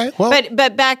 Okay. Well,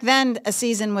 But back then a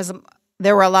season was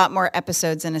there were a lot more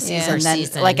episodes in a season than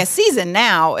season. like a season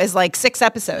now is like 6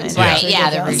 episodes. Right, yeah,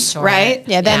 they're very short. Right?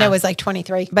 Yeah, then it was like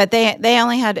 23. But they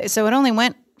only had so it only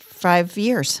went 5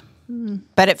 years.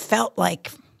 But it felt like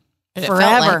It forever.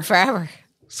 felt like forever.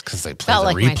 it's because they play Felt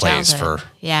the like my replays childhood. for.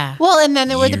 Yeah. Well, and then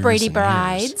there were the Years Brady and years.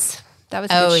 Brides. That was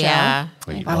a good Oh, show. yeah.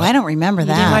 Oh, I don't remember You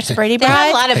didn't watch that. the Brady They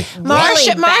had Brides? a lot of Marsha,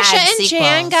 really bad and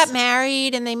Jan sequels. got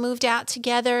married and they moved out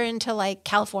together into like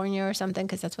California or something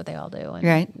because that's what they all do. And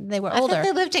Right. They were I older. thought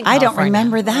they lived in I don't California.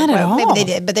 remember that at Well, all. maybe they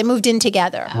did, but they moved in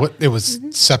together. What? It was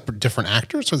separate, different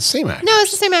actors or the same actor? No,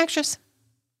 it's the same actress.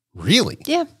 Really?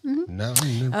 Yeah. No.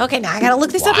 Okay, now I got to look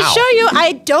this up and Wow. show you.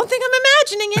 I don't think I'm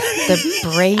imagining it. The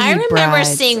Brady I remember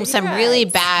Brides. seeing some really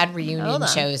bad Hold reunion on.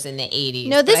 shows in the 80s.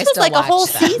 No, this was like a whole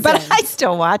season. But I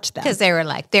still watch them. Because they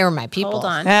were my people. Hold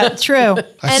on. True.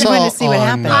 I And saw wanted to see what on,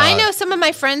 happened. I know some of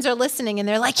my friends are listening and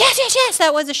they're like, yes,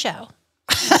 that was a show.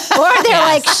 Or they're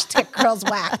like, "Shh, girls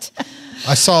whacked.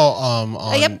 I saw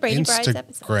on yep, Brady Brides episode.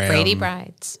 Instagram Brady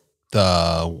Brides.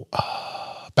 the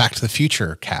Back to the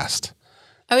Future cast.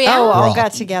 Oh, yeah. Oh, We're all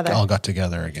got together. All got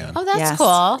together again. Oh, that's Yes.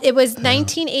 cool. It was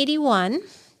 1981,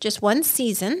 just one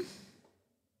season,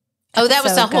 Oh, that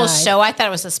was a Episode whole guide. show. I thought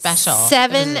it was a special.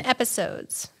 7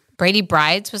 episodes. Brady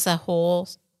Brides was a whole.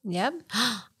 Yep.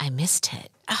 I missed it.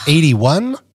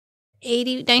 81?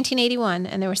 1981,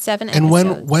 and there were 7 And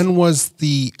episodes. when was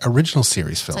the original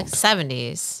series It's filmed? like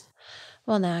 70s.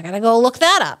 Well, now I got to go look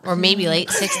that up. Or maybe late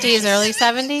 60s, early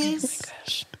 70s.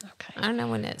 Okay. I don't know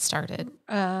when it started.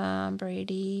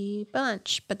 Brady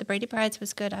Bunch, but the Brady Brides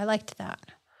was good. I liked that.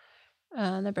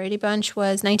 The Brady Bunch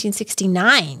was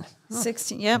 1969.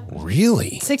 60, yep.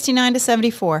 Really? 69 to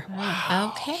 74.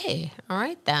 Okay. All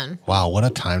right, then. Wow, what a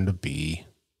time to be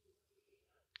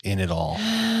in it all.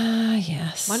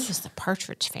 Yes. When was the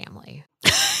Partridge Family?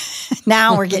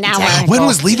 Now we're getting Now we're- technical. When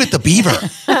was Leave It to Beaver?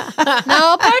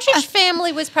 No, Partridge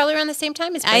Family was probably around the same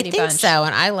time as I Brady think Bunch. so,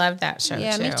 and I loved that show,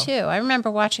 Yeah, too. me too. I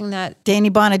remember watching that. Danny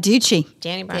Bonaducci.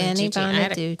 Danny Danny Bonaducci. I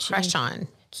had a Bonaducci. crush on.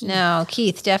 No,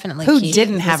 Keith, definitely Who Keith.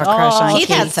 didn't have a Was crush on all- Keith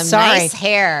had some Sorry. nice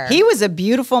hair. He was a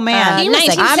beautiful man. He was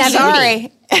like I'm 70.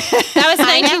 sorry. That was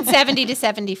 1970 to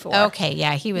 74. Okay,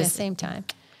 yeah, he Yeah, was. same time.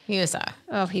 He was a.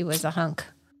 Oh, he was a hunk.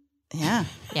 Yeah.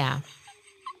 Yeah.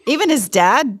 Even his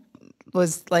dad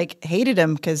was like hated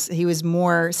him because he was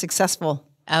more successful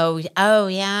Oh,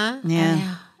 yeah.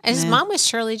 Yeah. And his mom was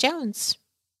Shirley Jones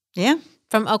Yeah.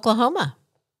 from Oklahoma.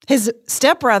 His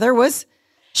stepbrother was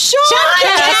Sean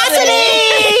Cassidy!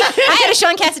 I had a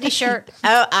Sean Cassidy shirt.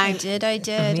 Oh, I did.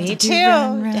 Me too.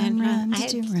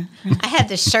 I had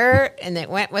the shirt, and it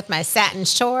went with my satin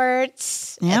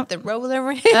shorts at the roller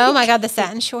rink. Oh my God, the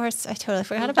satin shorts. I totally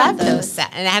forgot about those.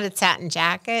 And I had a satin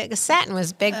jacket. The satin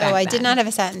was big back then. I did not have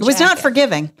a satin jacket. It was not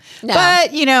forgiving. No.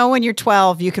 But, when you're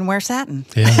 12, you can wear satin.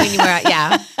 Yeah. When you were out,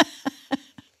 yeah.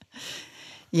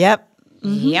 Yep.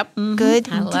 Yep. Good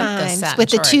I love the times satin with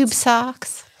shorts. the tube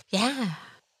socks. Yeah.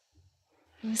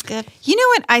 It was good. You know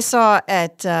what I saw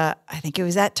at, I think it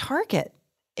was at Target.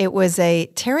 It was a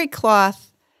terrycloth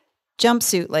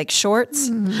jumpsuit, like shorts,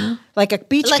 like a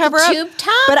beach Like a cover-up. tube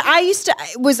top? But I used to,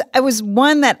 it was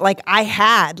one that like I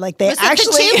had, like they Was it the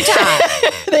actually, tube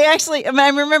top? they actually, I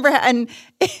remember, and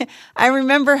I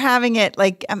remember having it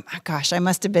like, gosh, I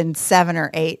must have been 7 or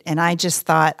 8. And I just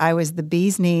thought I was the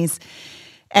bee's knees.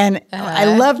 And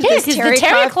I loved this 'cause the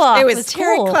terrycloth. It was was cool.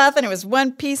 terrycloth, and it was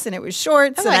one piece, and it was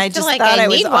shorts, and I I feel just like thought I I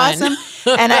was need one. awesome.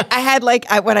 And I had like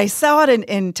when I saw it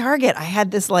in Target, I had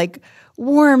this like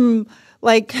warm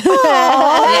like.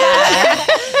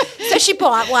 So she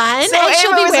bought one, So and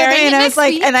she'll Ava be was with wearing me, it and I next was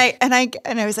like, week.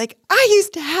 and I was like, I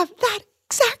used to have that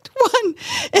exact one.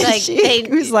 And Like, she they-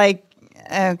 was like,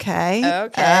 okay.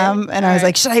 Okay. And I was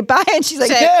like, should I buy it? And she's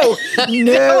like, no.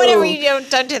 Whatever you don't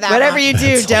do that. Whatever one. you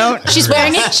do, don't. She's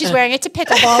wearing it. She's wearing it to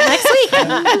pickleball next week.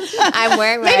 I'm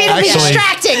wearing Maybe it'll be Actually-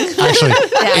 distracting. Actually,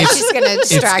 Yeah, it's, she's gonna it's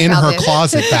distract in all her this.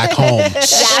 closet back home.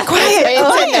 Yeah, quiet.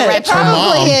 it's in the red Her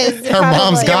mom, is. her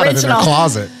mom's got it in her original.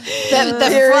 closet. The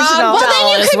original. frog Well, then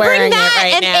doll you is could wearing bring it that,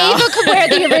 right and now. Ava could wear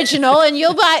the original, and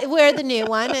you'll wear the new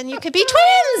one, and you could be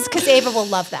twins because Ava will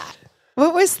love that.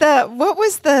 What was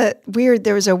the weird?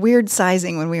 There was a weird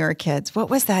sizing when we were kids. What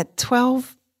was that?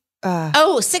 12?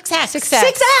 Oh, 6X. 6X.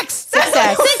 6X.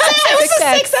 6X. It was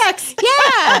a 6X.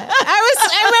 Yeah, I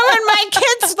remember when my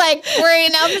kids like were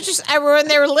in elementary. When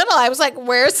they were little, I was like,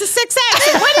 "Where's the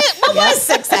 6X? And what was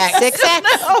 6X? 6X.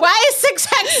 Why is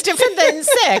 6X different than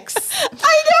 6? I don't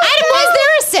know. Was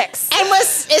there a 6? And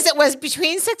was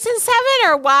between 6 and 7,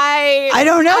 or why? I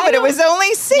don't know, but it was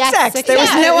only 6X. Yes, there was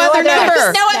 6X. no other number. There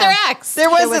was no other X. There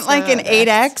wasn't was like no an other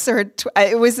 8X or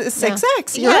it was a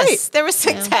 6X. You're Yes, right. there was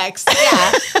 6X.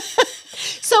 Yeah.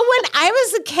 So when I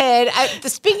was a kid,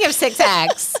 speaking of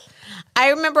 6X, I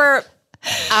remember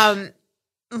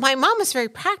my mom was very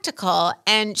practical,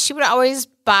 and she would always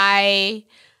buy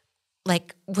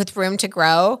like with room to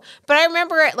grow. But I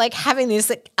remember like having these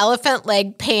like elephant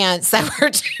leg pants that were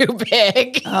too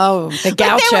big. Oh, the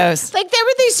gauchos. There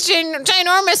were these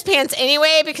ginormous pants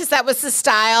anyway, because that was the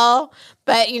style.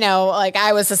 But, like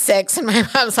I was a 6, and my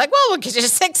mom's like, well, we'll get you a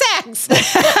 6X.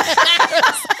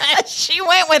 She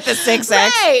went with the 6X.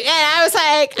 Right. And I was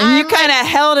like, And you kind of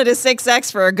held it a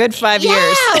 6X for a good 5 years.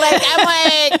 yeah, like I'm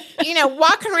like,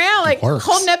 walking around like Works.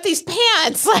 holding up these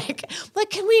pants, like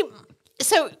can we?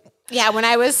 So yeah, when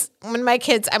my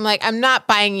kids, I'm like, I'm not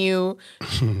buying you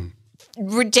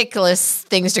ridiculous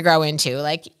things to grow into,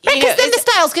 like Because then the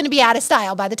style's going to be out of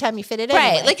style by the time you fit it in. right,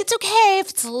 Anyway. like it's okay if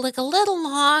it's like a little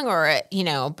long or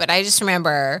but I just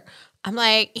remember I'm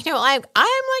like, I'm like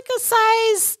a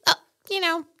size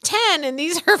 10, and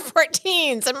these are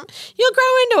 14s. You'll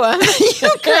grow into them. You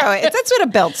grow it. That's what a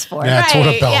belt's for. That's what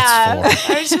a belt's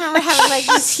I just remember having like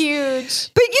this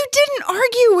huge. But you didn't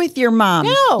argue with your mom.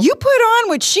 No. You put on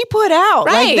what she put out.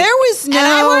 Right. Like there was no. And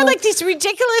I wore like these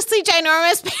ridiculously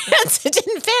ginormous pants that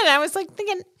didn't fit. And I was like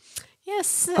thinking,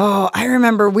 yes. Oh, I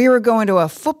remember we were going to a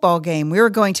football game. We were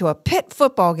going to a pit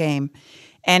football game,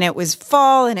 and it was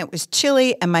fall and it was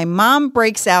chilly. And my mom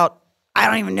breaks out, I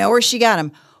don't even know where she got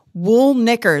them, wool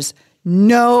knickers.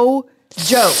 No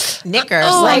joke. Knickers,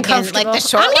 Oh, like uncomfortable. the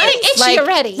short I'm getting ones. itchy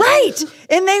already. Right.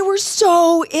 And they were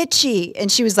so itchy. And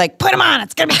she was like, put them on.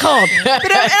 It's going to be cold. And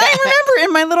I remember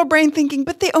in my little brain thinking,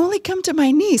 but they only come to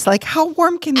my knees. Like, how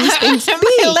warm can these things be?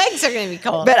 My legs are going to be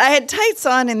cold. But I had tights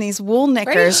on and these wool Where did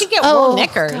knickers. she get Oh, wool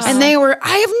knickers? God. And they were,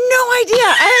 I have no idea.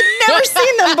 I had never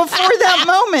seen them before that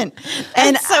moment.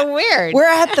 And That's so weird.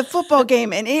 We're at the football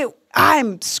game and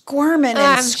I'm squirming and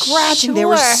I'm scratching. They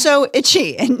were sure. so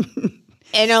itchy.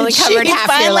 And only she covered half your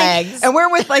finally- legs. And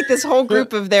we're with like this whole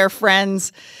group of their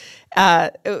friends.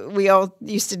 We all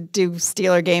used to do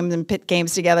Steeler games and pit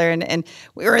games together. And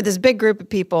we were this big group of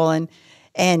people.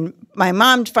 And my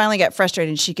mom finally got frustrated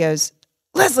and she goes,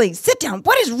 Leslie, sit down.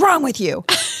 What is wrong with you?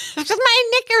 Because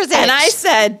my knickers itch. And I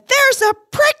said, there's a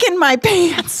prick in my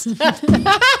pants. And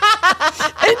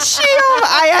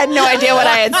I had no idea what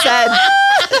I had said.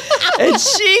 And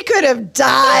she could have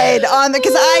died on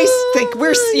because I think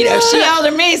she yelled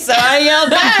at me, so I yelled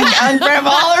back in front of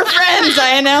all her friends.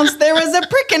 I announced there was a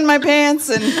prick in my pants,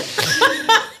 and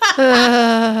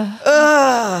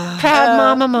Proud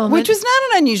mama moment. which was not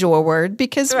an unusual word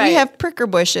because we have pricker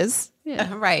bushes,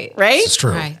 Right. right? It's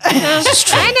true. Right. It's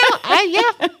true. I know.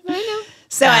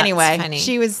 So That's anyway, funny.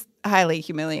 she was highly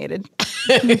humiliated,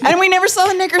 and we never saw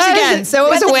the knickers again. So it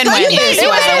was a win-win. You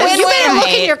better look in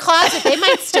Right. your closet. They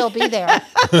might still be there.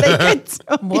 They could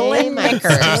still be. Woolen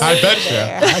knickers. I bet you.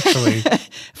 Actually,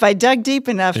 If I dug deep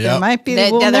enough, there Yep. might be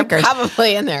the wool They're knickers.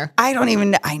 probably in there. I don't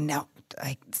even know. I know.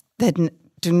 I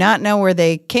do not know where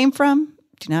they came from.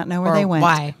 Do not know where they went.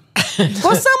 Why?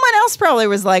 Well, someone else probably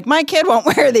was like, my kid won't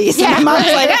wear these. And my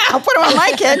mom's like, I'll put them on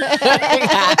my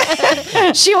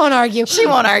kid. She won't argue. She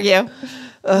won't argue.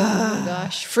 Oh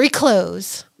gosh, free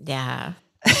clothes. Yeah.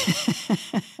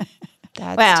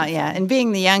 That's Well, yeah. And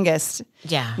being the youngest,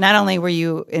 Yeah. not only were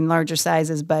you in larger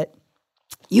sizes, but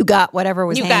you got whatever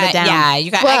was handed down. Yeah,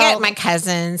 you got. Well- I got my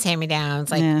cousins,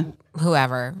 hand-me-downs, like Yeah.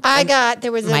 whoever.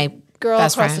 there was a My girl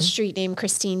best across the friend. street named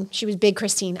Christine. She was big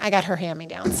Christine. I got her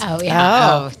hand-me-downs. Oh yeah.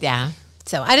 Oh. Oh yeah.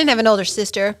 So I didn't have an older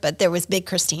sister, but there was big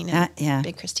Christine. And yeah.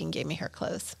 Big Christine gave me her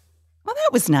clothes. Well,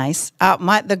 that was nice.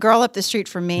 The girl up the street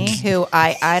from me, who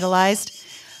I idolized,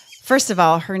 first of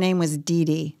all, her name was Dee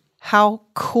Dee. How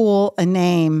cool a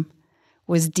name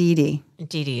was Dee Dee.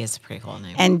 Dee Dee is a pretty cool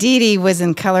name. And Dee Dee was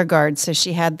in color guard, so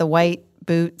she had the white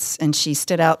boots, and she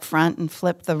stood out front and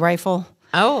flipped the rifle.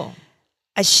 Oh.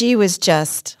 She was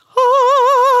just,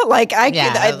 like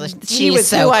Yeah, she she's was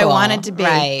so who I cool. wanted to be,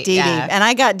 Right, Dee Dee. yeah. And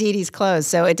I got Dee Dee's clothes,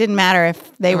 so it didn't matter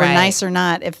if they were Right. nice or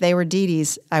not. If they were Dee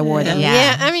Dee's, I wore them.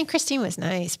 Yeah. I mean, Christine was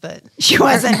nice, but She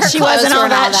wasn't. Her She clothes wasn't all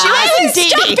weren't all that. She that. wasn't Dee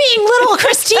stop Dee. being little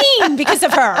Christine because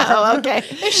of her. Oh, okay.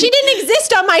 If she didn't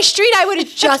exist on my street, I would have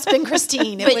just been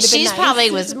Christine. It But would have been she's nice. probably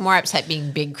was more upset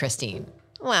being big Christine.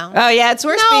 well. Oh yeah, it's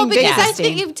worse No, being big because I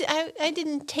Christine. think I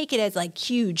didn't take it as like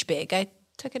huge big. I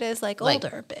took it as like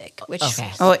older big, which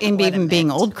Okay. Oh, and what it even being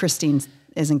meant. old Christine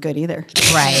isn't good either.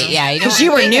 Right. Yeah. Because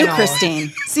you were new Christine.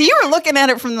 See, you were looking at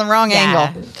it from the wrong Yeah.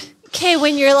 angle. Okay,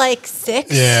 when you're like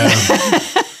 6, yeah.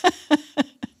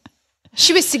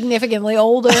 she was significantly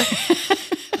older.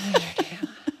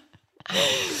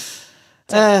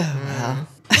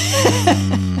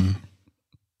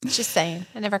 Just saying,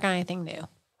 I never got anything new.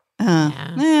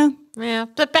 Yeah. Yeah,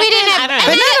 but back We didn't then, have- I don't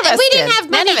know. and none of us we did. didn't have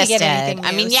None money of to us get did. anything new.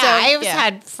 I mean, yeah, so, I always yeah.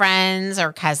 had friends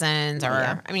or cousins,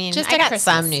 or I mean, Just I at got Christmas.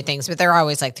 some new things, but they're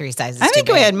always like 3 sizes. I too think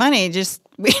we big. had money. I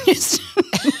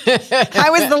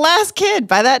was the last kid.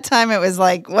 By that time, it was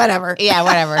like whatever. Yeah,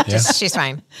 whatever. Just she's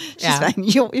fine. She's Yeah, fine.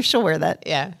 She'll wear that.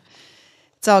 yeah.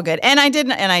 It's all good. And I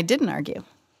didn't argue.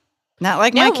 Not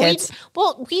like my kids.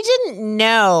 We didn't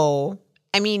know.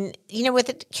 I mean, with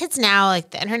the kids now, like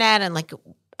the internet, and like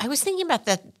I was thinking about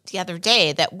that the other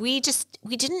day, that we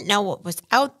didn't know what was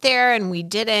out there, and we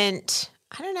didn't.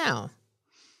 I don't know.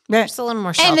 Right. Just a little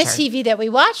more And sheltered. the TV that we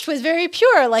watched was very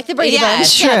pure, like the Brady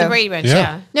Bunch. True. Yeah, the Brady Bunch. Yeah.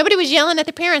 Yeah. Nobody was yelling at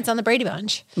their parents on the Brady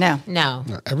Bunch. No. No.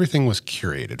 No, everything was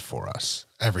curated for us.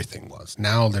 Everything was.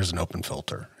 Now there's an open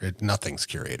filter. Nothing's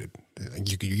curated.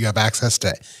 You have access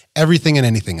to everything and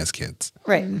anything as kids.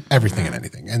 Right. Everything and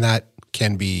anything. And that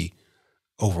can be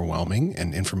overwhelming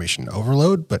and information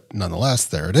overload, but nonetheless,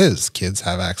 there it is. Kids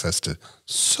have access to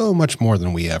so much more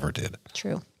than we ever did.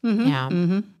 True. Yeah.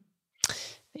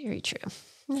 Very true.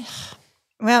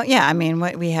 Well, yeah. I mean,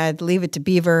 what we had Leave It to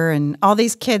Beaver, and all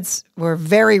these kids were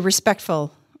very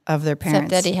respectful of their Except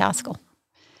parents. Eddie Haskell.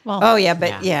 Well, Oh yeah,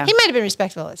 but yeah. he might have been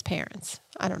respectful of his parents.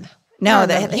 I don't know. No,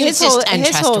 He was just his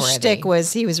whole untrustworthy. shtick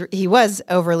was he was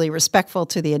overly respectful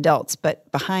to the adults,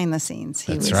 but behind the scenes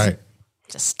That's right.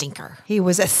 It's a stinker. he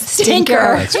was a stinker.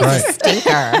 That's right.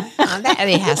 Stinker. Oh, that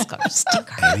Eddie Haskell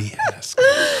stinker. Eddie Haskell.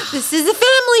 This is a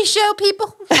family show,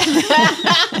 people.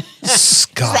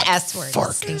 Scott The S word.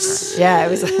 Farkas. Yeah, it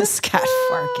was Scott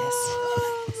Farkas.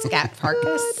 Scott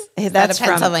Farkas. Hey, Is that that's a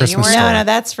from Pennsylvania Christmas word? Story. No,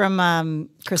 that's from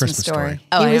Christmas Christmas Story. Story.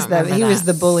 Oh, I he was don't remember he was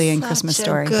that. the bully in Christmas Such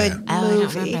Story. a good Oh, I don't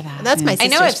movie. remember that. That's my I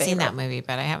sister's know I've seen favorite. that movie,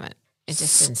 but I haven't. It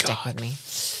just didn't stick with me.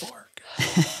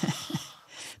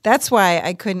 That's why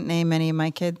I couldn't name any of my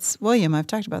kids William. I've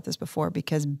talked about this before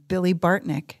because Billy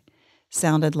Bartnik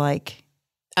sounded like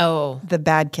Oh, the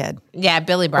bad kid. yeah,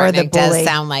 Billy Or the Bartnik does bully.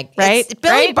 sound like Right?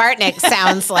 Billy Right? Bartnik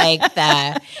sounds like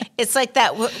the. It's like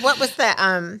that. What was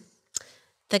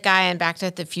the guy in Back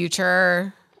to the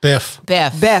Future? Biff.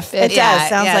 Biff. Biff. It does.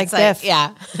 Sounds like it's Biff.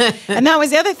 Yeah. And that was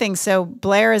the other thing. So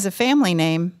Blair is a family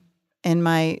name in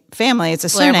my family. It's a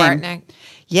Blair surname. Bartnik.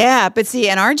 Yeah, but see,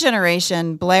 in our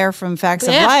generation, Blair from Facts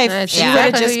Yeah, of Life, that's she exactly would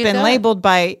have who just you been thought. labeled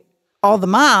by all the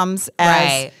moms as,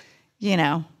 Right. you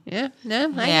know. Yeah,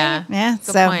 no, I Yeah. Yeah. Good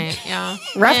So point. Yeah.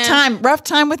 rough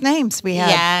time with names we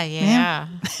had. Yeah.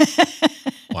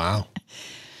 Wow.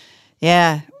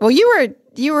 Yeah. Well, you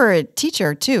were a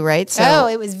teacher too, right? So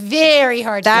it was very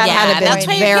hard. that to had to get been that's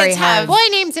why your very kids hard. have- boy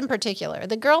names in particular.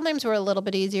 The girl names were a little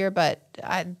bit easier, but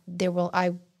I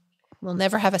will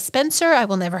never have a Spencer. I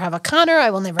will never have a Connor. I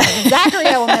will never have a Zachary.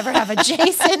 I will never have a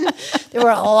Jason. There were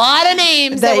a lot of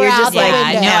names that That were you're out just the like,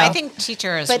 window. No, I think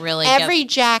teacher is But really every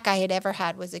Jack I had ever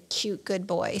had was a cute, good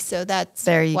boy. So that's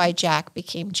why Jack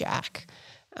became Jack.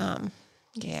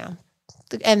 Yeah.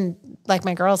 And like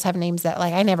my girls have names that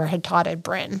like I never had taught a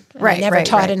Bryn. Right, I never right,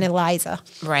 taught right. an Eliza.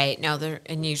 Right. No, they're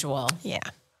unusual. Yeah.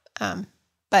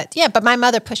 But my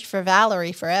mother pushed for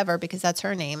Valerie forever because that's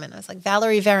her name. And I was like,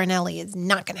 Valerie Veronelli is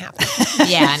not going to happen.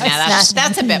 Yeah, no,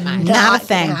 that's a bit much. not a gonna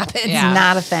thing. happen. It's Yeah.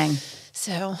 not a thing.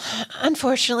 So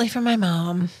unfortunately for my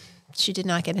mom, she did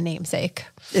not get a namesake.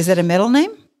 Is it a middle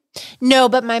name? No,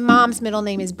 but my mom's middle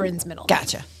name is Bryn's middle name.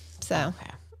 Gotcha. So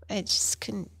I just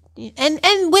couldn't. And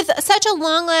with such a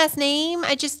long last name,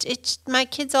 my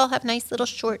kids all have nice little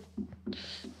short.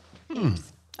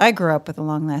 I grew up with a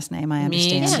long last name. I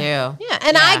Me understand. too. Yeah,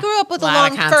 and I grew up with a Lot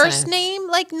long of first consonants. name,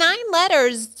 like 9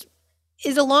 letters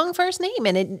is a long first name,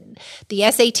 and the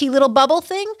SAT little bubble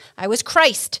thing. I was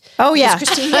Christ. Oh yeah.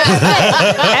 Christine.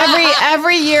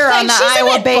 every year on the she's a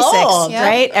Iowa bit Basics, bold. Yeah.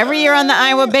 right? Every year on the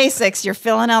Iowa Basics, you're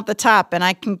filling out the top, and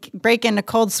I can break into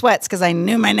cold sweats because I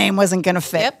knew my name wasn't going to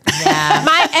fit. Yep.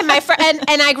 Yeah.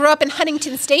 And I grew up in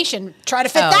Huntington Station. Try to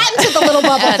fit that into the little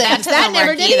bubble thing. that That didn't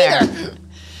never work did either. either.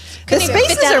 The Couldn't even fit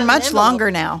spaces that are on an much envelope.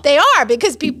 longer now. They are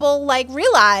because people like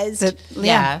realized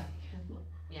Yeah.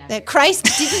 that Christ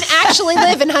didn't actually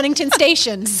live in Huntington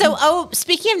Station. So,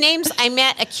 speaking of names, I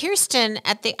met a Kirsten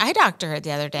at the eye doctor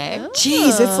the other day.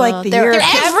 Jeez, it's like the They're year.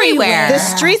 everywhere. The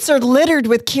streets are littered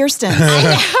with Kirstens. I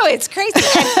know, it's crazy.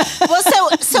 And, well,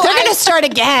 so They're going to start a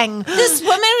gang. this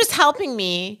woman was helping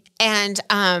me, and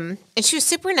she was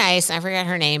super nice. I forgot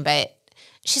her name, but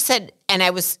she said, and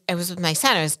I was with my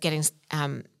son. I was getting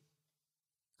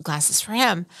glasses for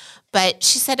him, but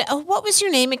she said, "Oh, what was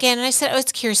your name again?" And I said, "Oh,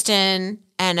 it's Kirsten."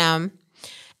 And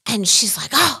she's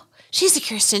like, "Oh, she's a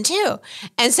Kirsten too."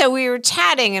 And so we were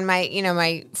chatting, and my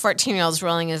 14-year-old's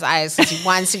rolling his eyes because he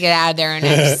wants to get out of there, and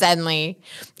I suddenly,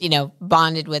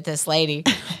 bonded with this lady,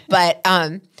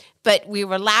 But we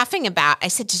were laughing about. I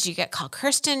said, "Did you get called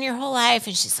Kirsten your whole life?"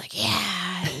 And she's like,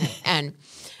 "Yeah." And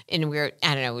we were,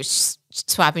 I don't know, we were just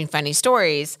swapping funny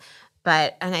stories.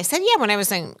 And I said, "Yeah, when I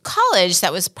was in college,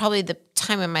 that was probably the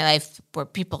time in my life where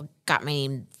people got my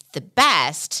name the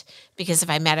best, because if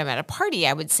I met him at a party,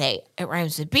 I would say it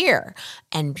rhymes with beer,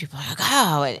 and people are like,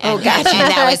 oh, and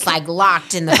that was like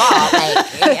locked in the vault,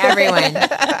 like everyone.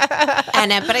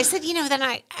 But I said, then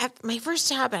at my first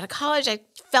job out of college, I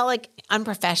felt like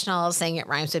unprofessional saying it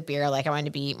rhymes with beer, like I wanted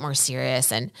to be more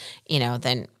serious, and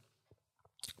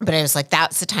but I was like,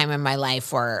 that's the time in my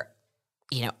life where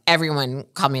everyone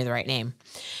called me the right name,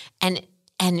 And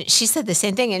she said the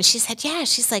same thing. And she said, yeah,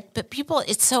 she's like, but people,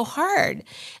 it's so hard.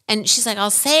 And she's like, I'll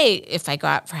say if I go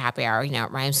out for happy hour,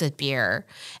 it rhymes with beer.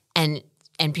 And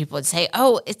people would say,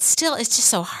 oh, it's just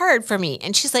so hard for me.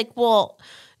 And she's like, well,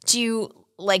 do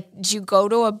you go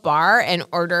to a bar and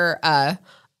order a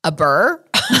burr?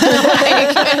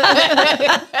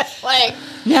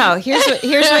 No, here's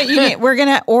what you need. We're going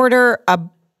to order a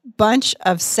bunch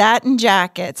of satin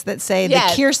jackets that say the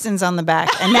Kirstens on the back,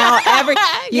 and now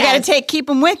you got to keep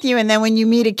them with you, and then when you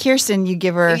meet a Kirsten, you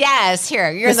give her you're the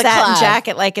satin club.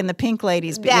 jacket like in the Pink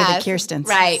Ladies, but you're the Kirstens,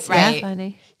 right? Yeah?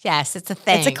 Funny. Yes, it's a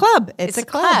thing. It's a club. It's a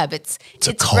club. It's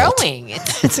a cult. growing.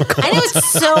 It's a cult. I know,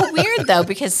 it's so weird though,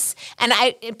 because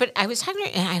but I was talking to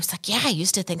her and I was like, yeah, I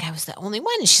used to think I was the only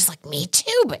one, and she's like, me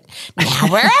too, but now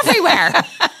we're everywhere.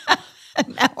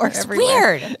 Now we're It's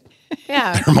everywhere. weird.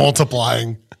 Yeah. They're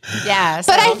multiplying. Yeah.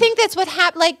 But I think that's what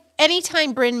happened. Like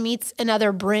anytime Bryn meets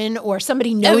another Bryn or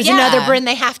somebody knows yeah. another Bryn,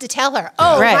 they have to tell her,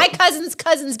 oh, Right. my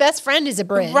cousin's best friend is a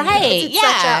Bryn. Right, It's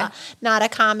yeah. such not a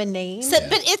common name. So,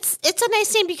 but it's a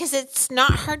nice name because it's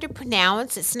not hard to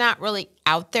pronounce. It's not really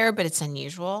out there, but it's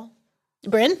unusual.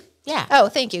 Bryn? Yeah. Oh,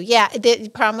 thank you. Yeah. The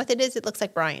problem with it is it looks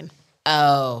like Brian.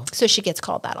 Oh. So she gets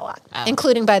called that a lot,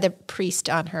 including by the priest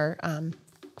on her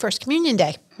First Communion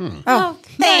Day. Oh,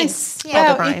 Thanks. Called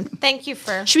Yeah. her Brian. Thank you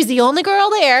for. She was the only girl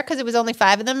there because it was only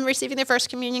 5 of them receiving their First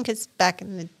Communion, because back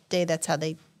in the day, that's how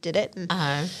they did it.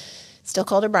 And still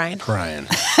called her Brian. Brian.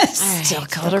 still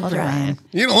called her Brian.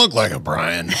 You don't look like a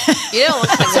Brian. You don't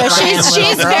look like So a Brian, she's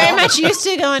little girl. very much used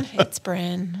to going, it's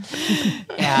Bryn.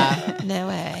 Yeah. No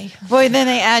way. Boy, then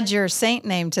they add your saint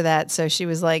name to that, so she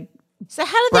was like So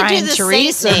how do they Brian, do the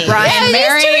Teresa, saint name? Brian,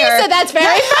 Mary, Teresa. or- That's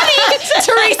very funny.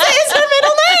 Teresa is her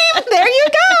middle name. There you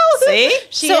go. See?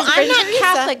 She So is I'm Britain not Teresa.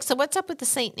 Catholic. So what's up with the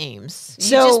saint names?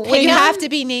 So You have to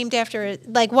be named after,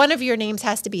 like, one of your names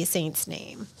has to be a saint's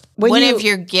name. One you- of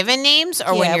your given names,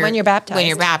 or Yeah, when you're baptized. When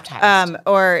you're baptized.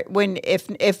 or when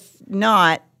if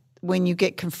not, when you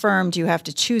get confirmed, you have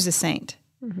to choose a saint.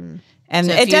 And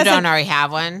so it if you doesn't. don't already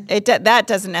have one. That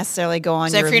doesn't necessarily go on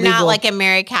So your if you're legal, not like a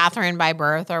Mary Catherine by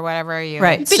birth or whatever, you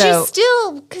right. But so you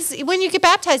still, because when you get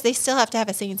baptized, they still have to have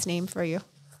a saint's name for you.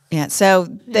 yeah. So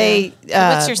they. So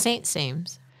what's your saint's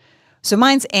names? So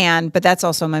mine's Anne, but that's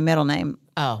also my middle name.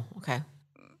 Oh, okay.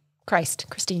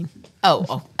 Christine.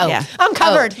 Oh. Yeah. I'm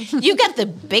covered. Oh, you got the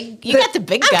big. You got the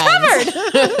big guns. Covered.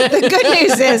 The good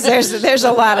news is there's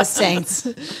a lot of saints.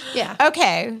 Yeah.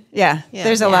 Okay. Yeah,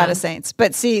 there's a lot of saints.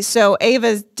 But see, so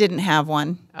Ava didn't have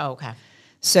one, Oh, okay.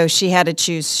 so she had to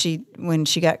choose. When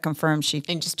she got confirmed, she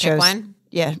And just pick one?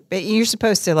 Yeah, but you're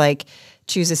supposed to like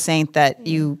choose a saint that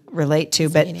you relate to.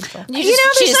 But meaningful. You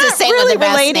just there's choose the not saint with really the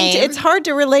best relating. name. It's hard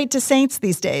to relate to saints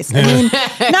these days. I mean,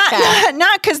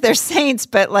 not because they're saints,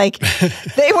 but like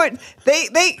they went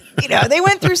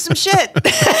through some shit.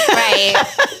 Right.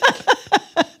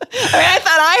 I mean, I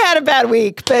thought I had a bad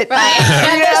week, but Right. you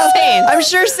They're know, saints. I'm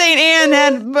sure Saint Anne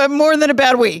had more than a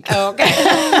bad week. Okay.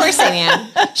 Poor Saint Anne.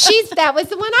 That was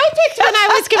the one I picked when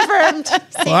I was confirmed.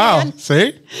 Saint Wow. Anne.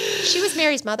 See? She was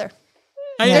Mary's mother.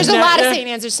 I There's a did lot not- of Saint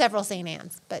Annes. There's several Saint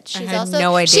Annes, but she's had also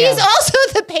no idea. She's also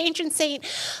the patron saint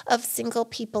of single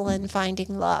people and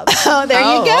finding love. Oh, there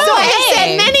you go. So I have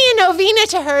Hey. said many a novena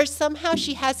to her. Somehow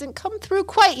she hasn't come through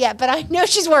quite yet, but I know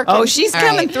she's working. Oh, she's All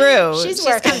coming right. through. She's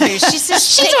working. She's just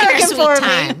She's taking her working sweet for me.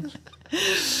 time.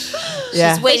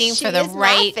 yeah. She's waiting She for the is my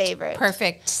right, favorite.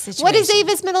 perfect situation. What is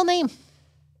Ava's middle name?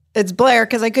 It's Blair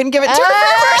because I couldn't give it to her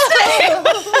first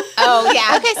name. Oh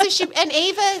yeah. Okay, so she and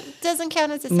Ava doesn't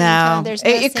count as a saint. No, huh? There's no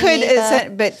it Saint could, Ava.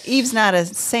 but Eve's not a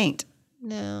saint.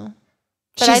 No.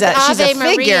 She's But a Ave figure.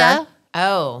 Maria.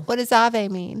 Oh. What does Ave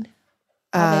mean?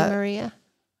 Ave Maria.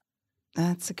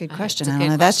 That's a good question. a I don't good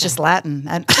know. That's question. just Latin.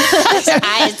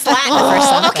 It's Latin for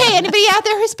something. Okay, anybody out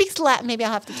there who speaks Latin? Maybe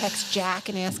I'll have to text Jack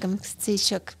and ask him since he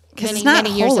took Because many, it's not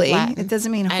many years holy. of Latin. It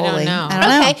doesn't mean I don't holy. know. I don't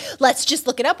know. Okay, let's just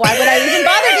look it up. Why would I even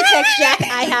bother to text Jack?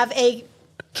 I have a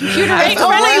computer If right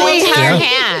only we in your had-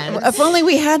 hand. If only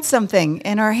we had something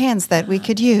in our hands that we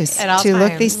could use At all to look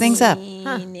times. these things up.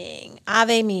 meaning.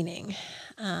 Ave meaning.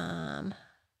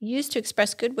 Used to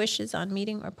express good wishes on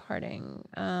meeting or parting.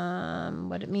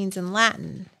 What it means in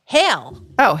Latin. Hail.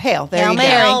 Oh, hail. There Hail you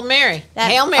Mary. go. Hail Mary.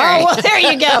 Hail Mary. Oh, well, there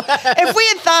you go. If we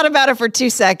had thought about it for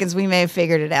 2 seconds, we may have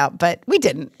figured it out, but we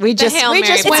didn't. We just Hail Mary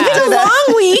went pass. through It's a that.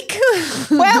 long week.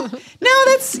 Well, no,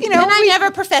 that's, And I never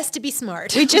profess to be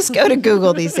smart. we just go to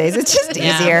Google these days. It's just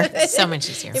easier. Yeah. So much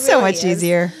easier. So really much is.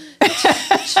 easier.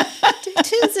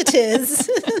 It is.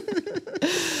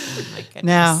 My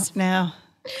goodness. No.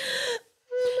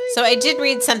 So I did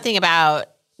read something about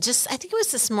I think it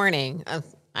was this morning.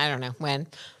 I don't know when,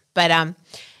 but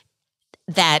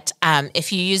that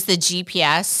if you use the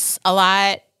GPS a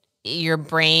lot, your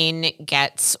brain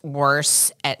gets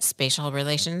worse at spatial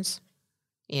relations.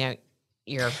 You know,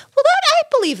 Well, I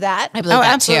believe that. I believe Oh,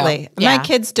 that absolutely. too. My Yeah.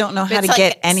 kids don't know how It's to like-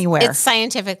 get anywhere. It's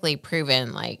scientifically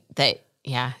proven, like that.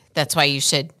 Yeah, that's why you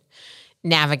should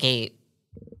navigate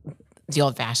the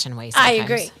old-fashioned way. I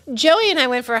Sometimes. agree. Joey and I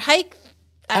went for a hike.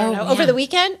 I don't know, over the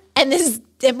weekend, and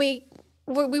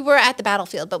we were at the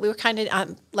battlefield, but we were kind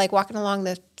of like walking along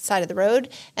the side of the road,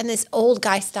 and this old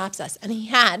guy stops us, and he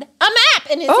had a map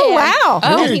in his hand. wow.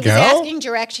 And There he you was go. asking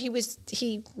direction.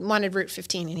 He wanted Route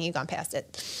 15, and he had gone past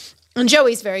it. And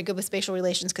Joey's very good with spatial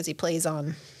relations because he plays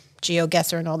on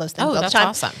GeoGuessr and all those things Oh, all the that's time.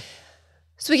 awesome.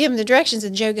 So we give him the directions,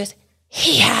 and Joe goes,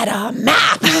 "He had a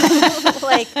map."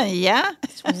 Like, Yeah.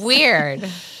 Weird.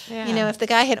 you know, if the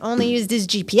guy had only used his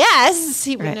GPS,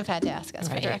 he wouldn't have had to ask us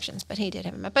for directions. But he did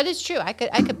have a map. But it's true. I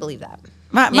could believe that.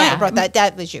 My, I brought that.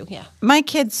 That was you. Yeah. my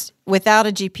kids without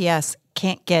a GPS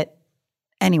can't get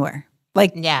anywhere.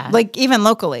 Like, Yeah. like even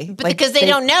locally. But like because they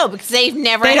don't know, because they've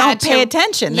never They had don't pay to-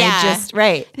 attention. Yeah. They just,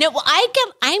 right. No, well,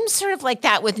 I'm sort of like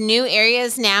that with new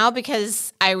areas now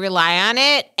because I rely on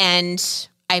it and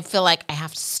I feel like I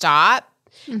have to stop.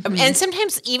 And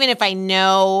sometimes even if I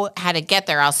know how to get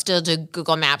there, I'll still do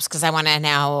Google Maps because I want to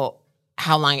know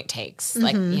how long it takes.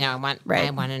 Like, you know, I want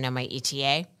to know my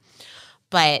ETA.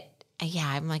 But yeah,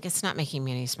 I'm like, it's not making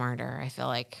me any smarter. I feel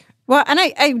like. Well, and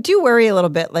I do worry a little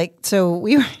bit. Like, so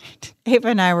Ava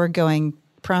and I were going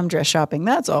prom dress shopping.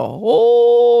 That's a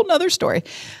whole nother story.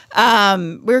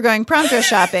 We were going prom dress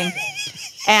shopping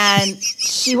and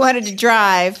she wanted to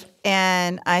drive.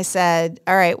 And I said,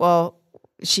 all right, well,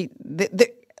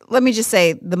 let me just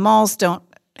say, the malls don't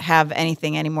have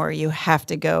anything anymore. You have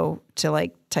to go to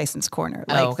like Tyson's Corner.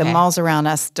 Like the malls around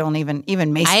us don't even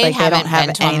Macy's. I like, they haven't don't have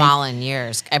been to anything. a mall in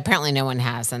years. Apparently, no one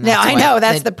has. And No, I know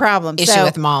that's the problem. issue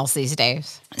with malls these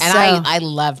days. And So- I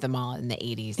loved the mall in the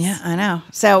 80s. Yeah, I know.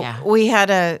 So we had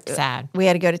Sad. we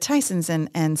had to go to Tyson's,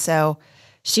 and so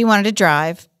she wanted to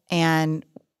drive, and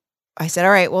I said,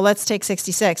 all right, well, let's take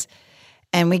 66.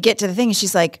 And we get to the thing, and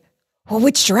she's like, well,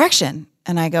 which direction?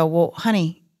 And I go, well,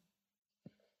 honey,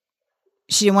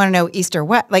 she didn't want to know east or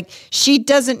west. Like, she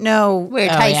doesn't know Where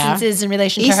Tyson's is in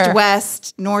relation to east, her.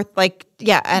 west, north. Like,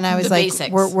 yeah. And I was The like,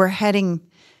 basics. we're heading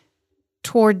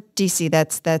toward DC.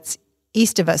 That's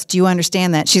east of us. Do you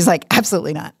understand that? She's like,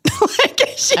 absolutely not. Like,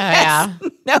 she has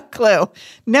no clue.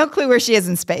 No clue where she is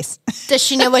in space. Does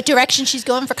she know what direction she's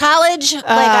going for college? Like,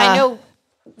 I know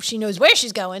she knows where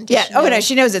she's going. Does Yeah. she Oh know- no,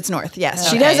 she knows it's north. Yes,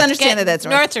 she Okay. does understand that that's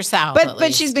north. Or south. at But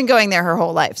least. she's been going there her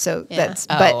whole life. So that's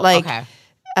but like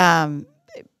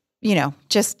you know,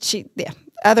 just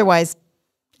otherwise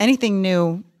anything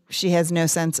new, she has no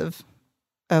sense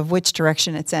of which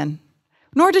direction it's in.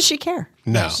 Nor does she care.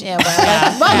 No. Yeah,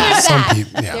 well, there's Some that.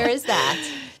 people, yeah. There is that.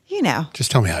 You know. Just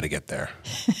tell me how to get there.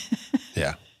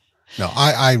 Yeah. No,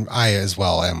 I as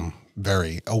well am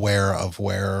very aware of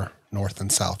where north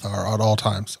and south are at all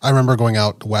times. I remember going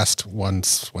out west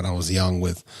once when I was young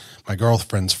with my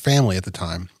girlfriend's family at the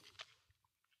time.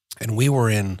 And we were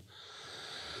in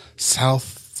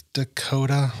South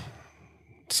Dakota,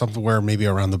 somewhere maybe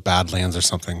around the Badlands or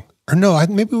something. Or no,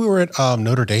 maybe we were at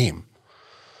Notre Dame.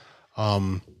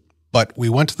 But we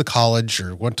went to the college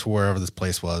or went to wherever this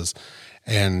place was.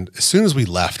 And as soon as we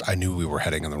left, I knew we were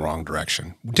heading in the wrong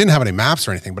direction. We didn't have any maps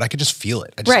or anything, but I could just feel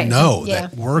it. I just know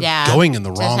that we're going in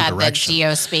the wrong Just had direction. The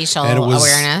geospatial And it was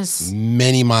awareness.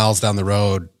 many miles down the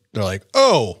road. They're like,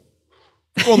 oh,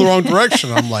 we're going the wrong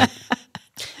direction. I'm like,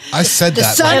 I said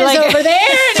that Sun like is over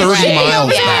there. 30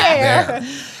 miles back there.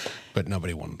 But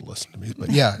nobody wanted to listen to me.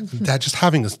 But yeah, that just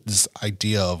having this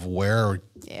idea of where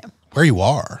you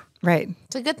are. Right.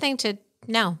 It's a good thing to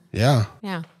know. Yeah.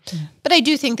 Yeah. But I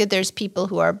do think that there's people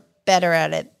who are better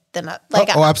at it than like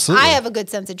Oh, absolutely. I have a good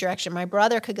sense of direction. My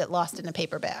brother could get lost in a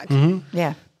paper bag,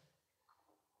 Yeah.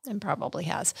 and probably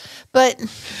has. But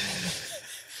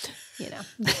you know,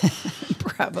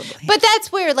 Probably. but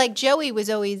that's where like Joey was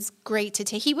always great to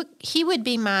take. He would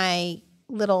be my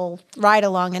little ride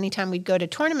along anytime we'd go to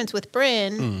tournaments with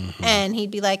Bryn, and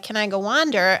he'd be like, "Can I go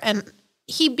wander?" And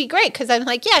he'd be great because I'm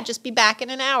like, "Yeah, just be back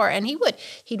in an hour." And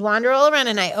he'd wander all around,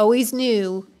 and I always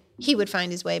knew he would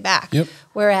find his way back. Yep.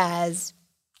 Whereas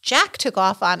Jack took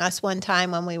off on us one time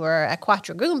when we were at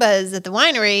Quattro Goombas at the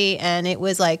winery, and it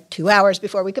was like 2 hours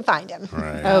before we could find him.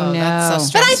 Right. Oh, no. That's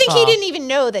so But I think he stressful. didn't even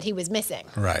know that he was missing.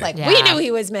 Right. Like, Yeah. we knew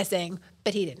he was missing,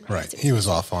 but he didn't. Right. He was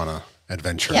off on a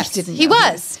adventure. Yes, didn't he know.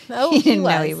 was. Oh, He didn't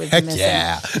know he was Heck missing.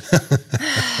 yeah.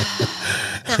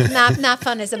 Not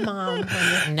fun as a mom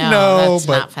when No, No, that's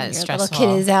but- not fun. It's your little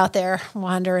stressful. kid is out there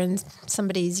wandering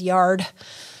somebody's yard.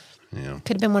 Yeah.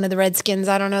 Could have been one of the Redskins.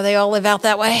 I don't know. They all live out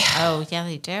that way. Oh, yeah,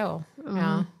 they do.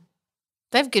 Yeah.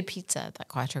 They have good pizza at that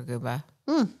Quattro Guba.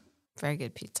 Very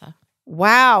good pizza.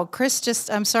 Wow. Chris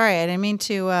I'm sorry, I didn't mean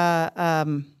to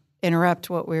interrupt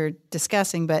what we were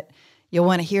discussing, but you'll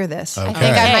want to hear this. Okay. I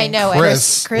think I might know it.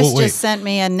 Chris, Chris well, wait. just sent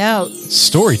me a note.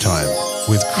 Story time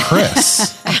with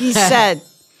Chris. He said,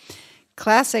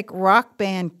 classic rock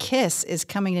band Kiss is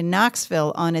coming to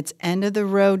Knoxville on its End of the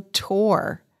Road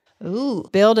tour. Ooh.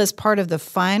 Billed as part of the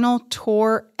final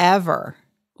tour ever.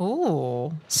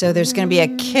 Ooh, So there's going to be a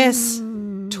Kiss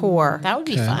tour. that would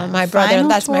be fun.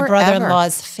 That's my tour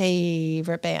brother-in-law's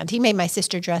favorite band. He made my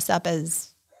sister dress up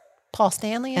as Paul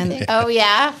Stanley, I think. Oh,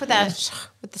 yeah,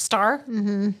 with the star.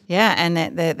 Yeah, and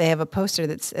they have a poster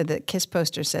the Kiss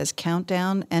poster says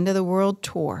Countdown End of the World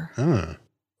Tour.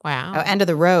 Wow. Oh, End of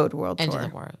the Road World End Tour. of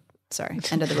the world. Sorry,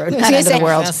 End of the Road, was not gonna End of say- the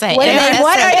World. I was gonna say,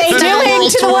 What are they doing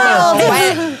to the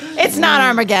world? It's not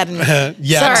Armageddon.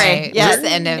 Yeah. Sorry. Yeah, just the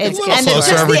end of It's the end closer of,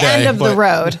 just every the end day, of the but-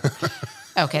 road.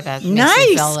 Okay, that makes me feel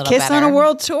a Nice. little Kiss better. on a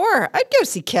world tour. I'd go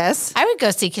see Kiss. I would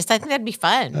go see Kiss. I think that'd be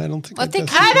fun. I don't think Well, I'd think-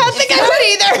 go see I don't think I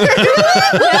would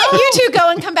either. You two go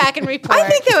and come back and report. I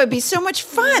think that would be so much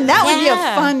fun. That would be a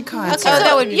Yeah. fun concert. Oh,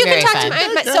 that would be you very can talk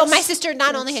fun. to so my sister,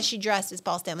 not only has she dressed as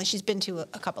Paul Stanley, she's been to a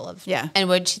couple of. Yeah. And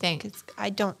what'd you think?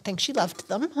 I don't think she loved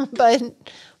them, but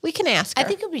we can ask her. I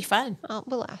think it would be fun.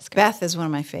 We'll ask her. Beth is one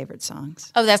of my favorite songs.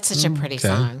 Oh, that's such a pretty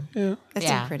song. Yeah. That's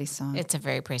Yeah. a pretty song. It's a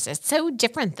very pretty. It's so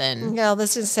different than. Yeah,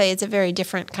 let's just say it's a very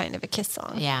different kind of a Kiss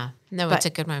song. Yeah. No, it's a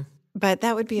good one. But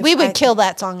that would be We would kill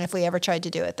that song if we ever tried to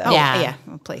do it, though. Oh, Yeah. yeah.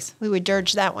 Well, please. We would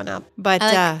dirge that one up. But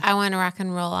I want to rock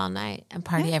and roll all night and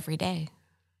party every day.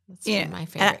 It's one of my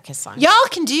favorite Kiss songs. Y'all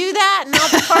can do that, and I'll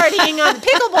be partying on the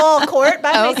pickleball court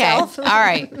by myself. All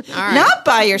right. Not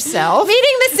by yourself.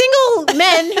 Meeting the single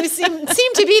men who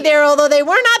seem to be there, although they were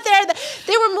not there.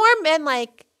 There were more men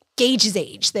like Gage's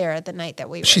age there at the night that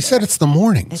we were She there. said it's the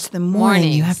mornings. It's the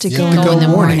morning. You have to go in the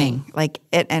morning. Like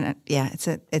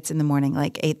it's in the morning,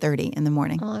 like 8:30 in the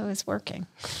morning. Well, I was working.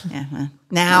 Yeah.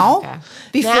 Now,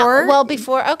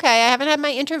 before. Okay, I haven't had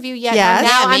my interview yet. Yes.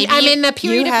 Now Yeah, I'm in a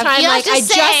period of time. You'll Like I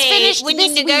just just finished when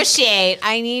this you negotiate.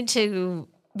 I need to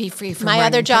be free from My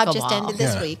other running job pickleball. just ended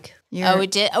this week. Oh, it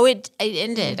did. Oh, it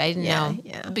ended. I didn't know.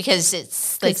 Yeah. Because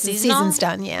it's like The seasonal. season's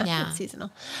done. Yeah, it's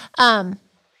seasonal.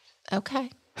 Okay.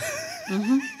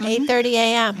 8:30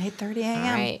 a.m. 8:30 a.m.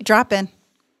 All right. Drop in.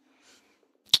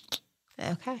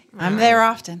 Okay. I'm there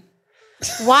often.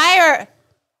 Why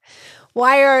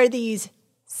are these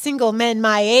single men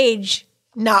my age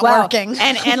not working?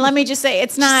 And let me just say,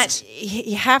 it's not.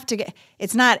 You have to get.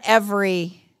 It's not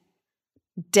every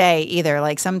day either.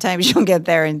 Like sometimes you'll get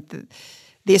there and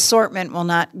the assortment will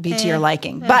not be to your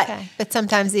liking. But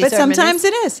sometimes it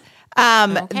is.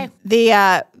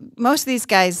 The most of these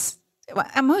guys. Well,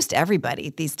 most everybody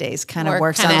these days kind of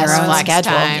works on kinda their own flex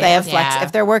schedule. time. They have flex. Yeah.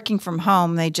 If they're working from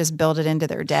home, they just build it into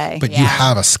their day. But you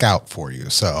have a scout for you,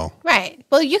 so. Right.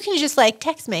 Well, you can just like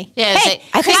text me. Yeah, Hey,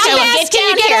 I think how so. fast can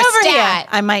you get over here?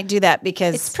 I might do that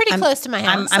because It's pretty close to my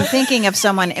house. I'm thinking of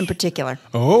someone in particular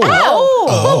Well,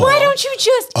 why don't you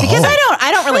just? because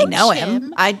I don't really know Approach him.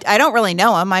 him. I don't really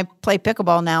know him. I play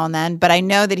pickleball now and then, but I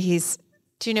know that he's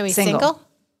Do you know he's Single. single?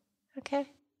 Okay.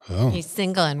 He's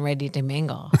single and ready to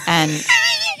mingle. and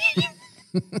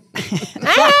All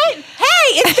right. Hey,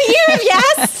 it's the year of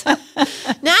yes.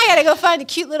 Now I got to go find a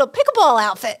cute little pickleball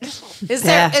outfit. Is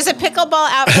a pickleball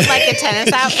outfit like a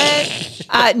tennis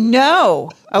outfit?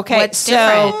 no. Okay, What's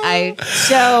different?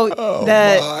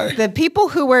 The people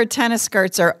who wear tennis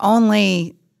skirts are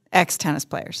only ex-tennis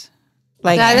players.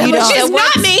 Like you Which don't, is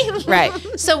not me. right?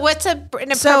 So what's an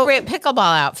appropriate pickleball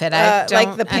outfit? I don't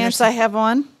Like the pants I have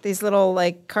on, these little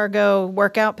like cargo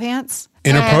workout pants.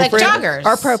 Inappropriate? like joggers.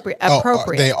 Are appropriate.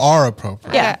 Appropriate. They are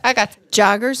appropriate. Yeah, I got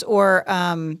joggers or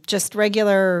just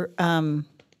regular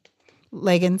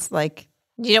leggings. Like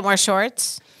You don't wear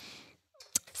shorts?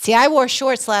 See, I wore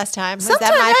shorts last time. Was that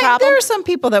sometimes my problem? there are some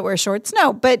people that wear shorts.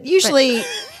 No, but usually,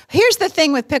 here's the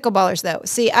thing with pickleballers though.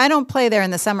 See, I don't play there in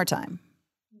the summertime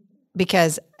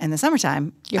because in the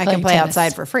summertime You're I can playing play tennis.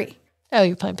 outside for free. Oh,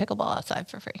 you're playing pickleball outside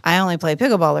for free. I only play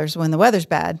pickleballers when the weather's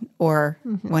bad or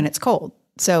when it's cold.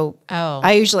 So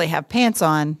I usually have pants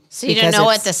on. So you don't know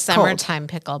what the summertime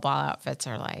pickleball outfits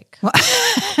are like.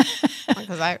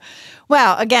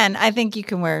 Well, again, I think you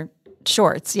can wear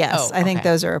shorts. Yes, Oh, I think okay.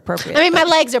 those are appropriate. I mean, my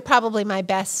legs are probably my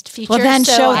best feature. Well, then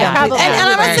so show I them. probably And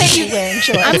I'm not would saying be wearing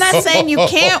shorts. I'm not saying you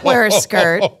can't wear a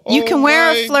skirt. You can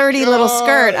wear a flirty little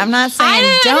skirt. I'm not saying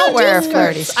I don't wear a do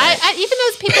flirty skirts. skirt. Even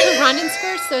those people who run in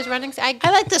skirts, those running.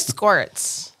 I like the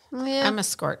skirts. Yeah. I'm a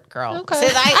skirt girl. Okay. So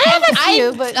I have a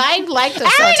few, but I like the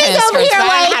Aaron short is tennis over skirts, here but I don't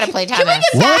know like, how to play can we tennis.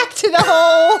 get back to the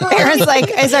whole? Aaron's like,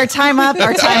 is our time up?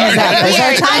 Our time is up. Is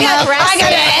our time up? I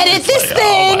gotta edit this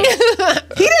thing.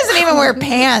 He doesn't even wear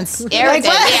pants. Aaron Like, did,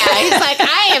 what? yeah. He's like,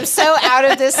 I am so out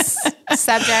of this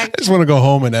subject. I just want to go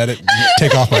home and edit,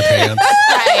 take off my pants.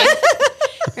 Right.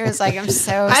 Aaron's like, I'm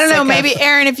so I don't know. sick Maybe of-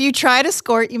 Aaron, if you tried a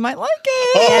skirt, you might like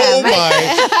it. Oh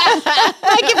my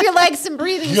Like give your legs some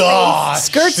breathing God.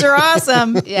 Skirts are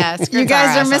awesome. Yeah, skirts You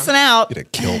guys are awesome. missing out. Get a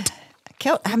kilt.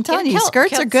 I'm telling you, kilt,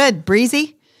 skirts are kilts. good.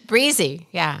 Breezy, Breezy,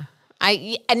 yeah.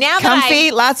 Now comfy,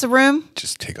 that lots of room.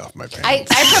 Just take off my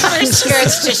pants. I prefer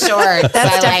skirts to shorts.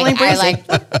 That's definitely I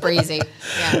like breezy.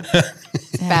 Yeah.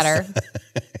 It's better.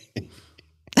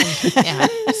 Yeah.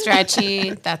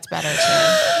 Stretchy, that's better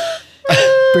too.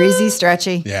 Breezy,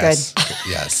 stretchy. yes.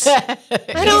 Yes. I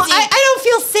don't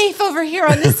feel safe over here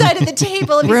on this side of the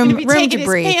table. If he's Room, gonna be room taking to his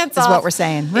breathe pants is off. what we're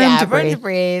saying. Room Yeah, to room breathe. to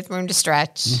breathe, room to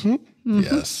stretch.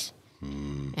 Yes.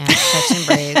 Yeah, stretch and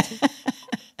breathe.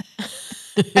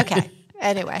 Okay.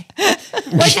 Anyway,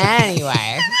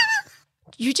 Anyway.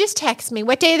 you just text me.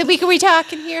 What day of the week are we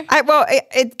talking here? Well,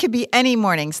 it could be any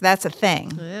mornings. That's a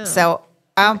thing. So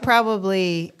I'll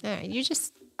probably. All right, you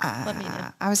just let me know.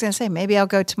 I was going to say maybe I'll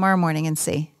go tomorrow morning and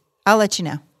see. I'll let you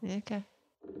know. Okay.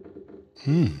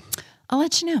 I'll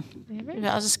let you know. Maybe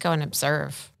I'll just go and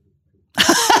observe.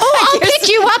 I'll pick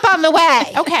you up on the way.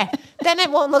 Okay. Then it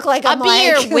won't look like I'll I'm be like,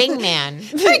 your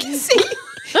wingman. I can see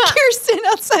Kirsten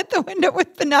outside the window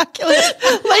with binoculars,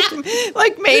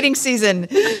 like mating season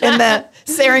in the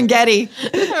Serengeti.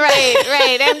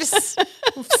 Right. I'm just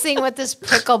seeing what this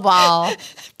pickleball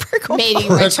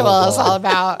mating ritual is all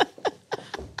about.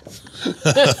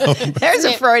 There's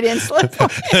a Freudian slip.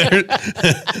 Okay.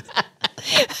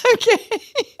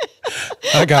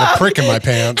 I got a prick in my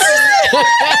pants.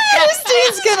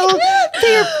 Christine's gonna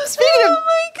pee her.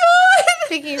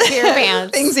 Speaking of your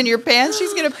pants. Things in your pants,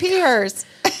 she's gonna pee hers.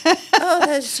 Oh,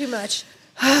 that's too much.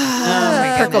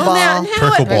 Pickleball.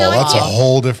 Pickleball. That's a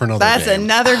whole different other That's game.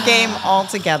 another game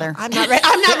altogether. I'm not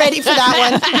ready for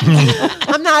that one.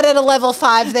 I'm not at a level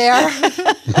 5 there.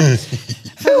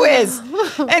 Who is?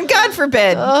 And God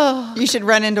forbid you should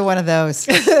run into one of those.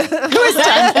 Who has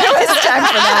time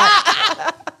for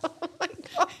that?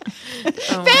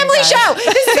 Family show.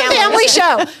 This is a family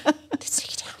show.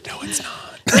 No, it's not.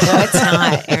 No, it's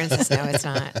not. Aaron says, no, it's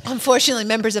not. Unfortunately,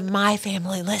 members of my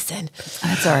family listen.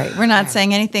 That's all right. We're not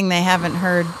saying anything they haven't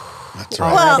heard That's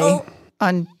right. already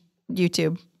on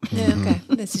YouTube Yeah, okay,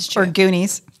 this is true. or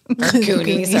Goonies Or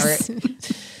Goonies or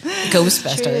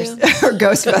Ghostbusters. or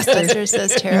Ghostbusters. Ghostbusters,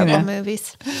 those terrible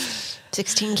movies.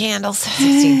 16 Candles.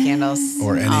 16 Candles.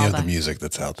 Or any of the music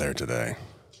that's out there today.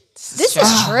 This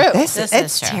is true. It's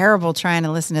is true. terrible trying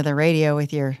to listen to the radio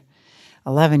with your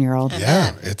 11-year-old.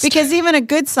 Yeah. It's Because even a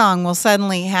good song will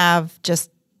suddenly have just,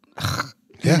 Yeah.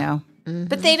 you know.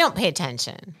 But they don't pay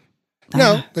attention.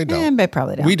 No, they don't. They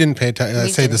probably don't. We didn't pay attention. I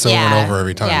say this over and over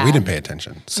every time. yeah. We didn't pay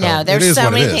attention. So No, it there's is so what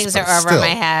it many is, things that but are over still, my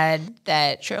head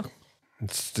that. True.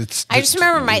 It's I just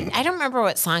remember I don't remember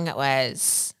what song it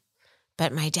was,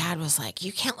 but my dad was like,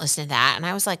 you can't listen to that. And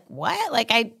I was like, what? Like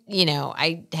I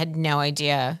had no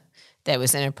idea that it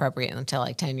was inappropriate until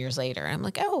like 10 years later. And I'm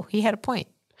like, oh, he had a point.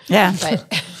 Yeah.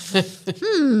 But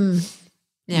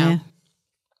Yeah.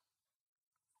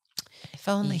 If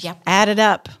only. Yep. Add it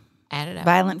up. Add it up.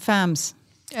 Violent Femmes.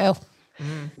 Oh.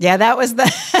 Yeah, that was the.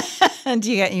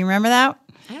 You remember that?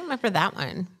 I don't remember that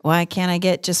one. Why can't I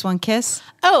get just one kiss?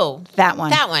 Oh, That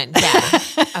one. That one.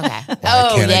 Yeah. Okay.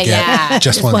 Oh, Can I get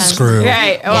just one screw?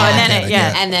 Right. Oh, Yeah. and then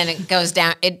Yeah. And then it goes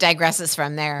down. It digresses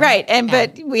from there. right.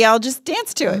 But we all just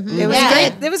danced to it. It was Yeah.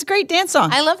 great. It was a great dance song.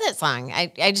 I love that song.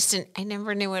 I just didn't. I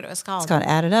never knew what it was called. It's called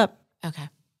Add It Up. Okay.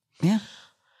 Yeah.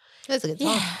 That's a good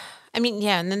song. Yeah. I mean,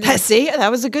 yeah. And then See,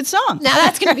 that was a good song. Now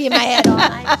that's going to be in my head all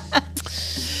night.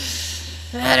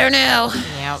 I don't know.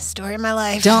 yeah. Story of my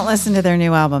life. Don't listen to their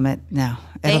new album. No.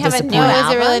 They It'll have a disappoint. new Oh, is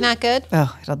album? it really not good?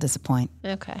 Oh, it'll disappoint.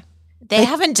 Okay. They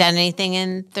haven't done anything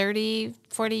in 30,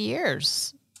 40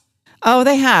 years Oh,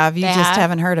 they have. You They just have?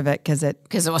 haven't heard of it because it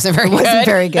because it wasn't very wasn't good.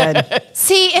 very good.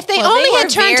 See, if they Well, only they had were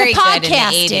turned to very good in the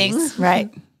podcasting, 80s. Right.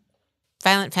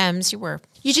 Violent Femmes, you were.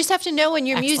 you just have to know when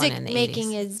your Excellent music in the making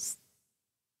 80s.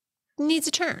 needs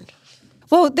a turn.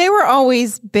 Well, they were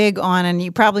always big on, and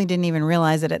you probably didn't even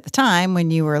realize it at the time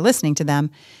when you were listening to them.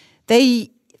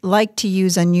 They like to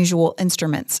use unusual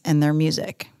instruments in their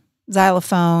music,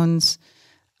 xylophones.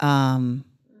 I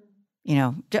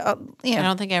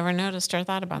don't think I ever noticed or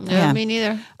thought about that. Yeah. Me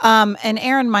neither. And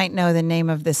Aaron might know the name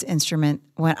of this instrument.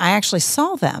 When I actually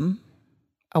saw them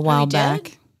a while did?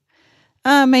 back,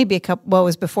 maybe a couple. Well, it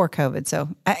was before COVID, so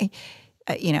I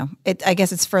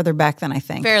guess it's further back than I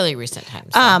think. Fairly recent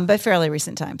times. But fairly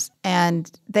recent times. And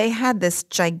they had this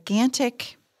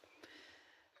gigantic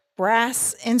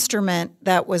brass instrument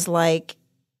that was like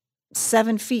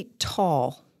 7 feet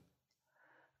tall.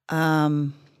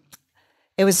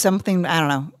 It was something, I don't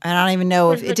know. I don't even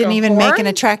know if it didn't even make an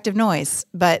attractive noise.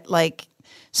 But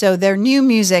so their new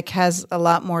music has a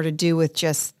lot more to do with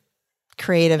just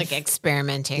creative. like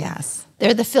experimenting. Yes.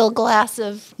 They're the Phil Glass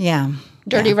of Yeah.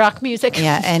 dirty rock music.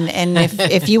 Yeah. And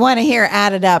if you want to hear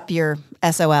Add It Up, you're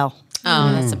SOL.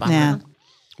 Oh, that's a bummer. Yeah.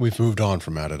 We've moved on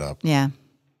from Add It Up. Yeah.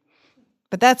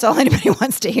 But that's all anybody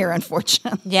wants to hear,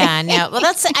 unfortunately. Yeah, no. Well,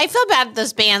 I feel bad at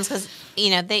those bands because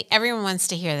everyone wants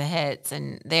to hear the hits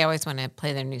and they always want to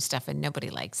play their new stuff, and nobody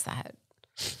likes that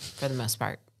for the most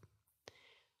part.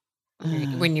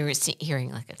 When you're hearing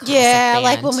like a classic Yeah, band.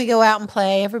 like when we go out and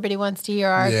play, everybody wants to hear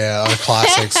our. Yeah, our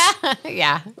classics,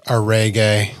 yeah, our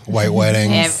reggae, white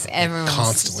weddings, everyone's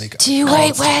constantly. Do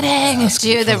white weddings.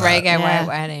 do the reggae Yeah. white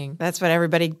wedding, That's what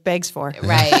everybody begs for.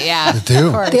 right? Yeah, Do.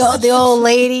 The old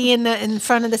lady in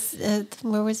front of the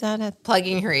where was that at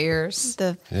plugging her ears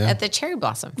at the Cherry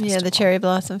Blossom Festival. Yeah, the Cherry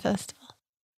Blossom Festival.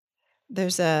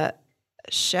 There's a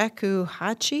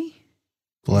shakuhachi.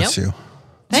 Bless you.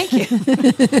 Thank you.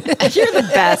 You're the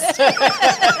best.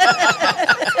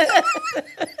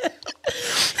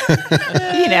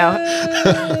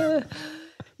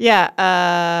 Yeah,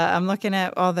 I'm looking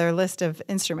at all their list of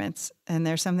instruments, and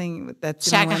there's something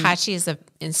that's in one- Shakuhachi is an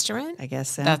instrument. I guess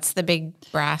so. That's the big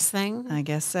brass thing. I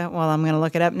guess so. Well, I'm going to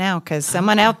look it up now because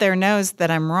someone out there knows that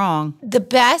I'm wrong. The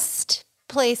best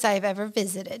place I've ever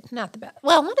visited, not the best.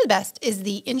 Well, one of the best is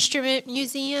the Instrument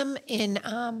Museum in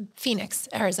Phoenix,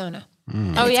 Arizona.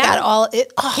 Oh, It's yeah? got all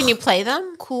it. Oh, Can you play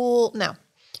them? cool? No,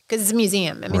 because it's a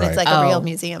museum. I mean, it's Right. like a real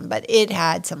museum, but it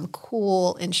had some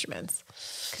cool instruments.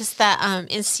 Because that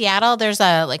in Seattle, there's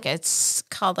it's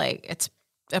called it's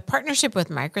a partnership with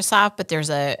Microsoft, but there's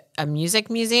a music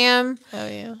museum. Oh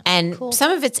yeah, And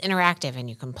some of it's interactive and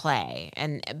you can play.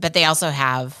 But they also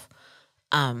have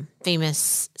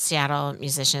famous Seattle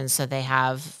musicians. So they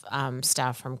have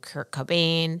stuff from Kurt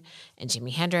Cobain and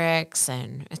Jimi Hendrix,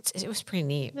 and it was pretty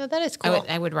neat. no, that is cool.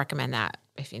 I would recommend that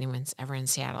if anyone's ever in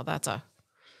Seattle. That's a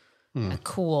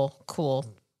cool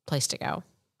place to go.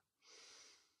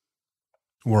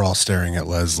 We're all staring at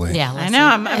Leslie. Yeah, I know.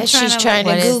 I'm She's trying trying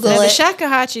to to Google The it.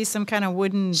 shakuhachi, some kind of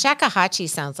wooden Shakuhachi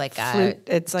sounds like a flute.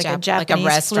 It's like a like Japanese a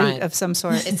restaurant flute of some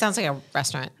sort. It sounds like a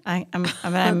restaurant. I'm Let's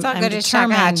all go to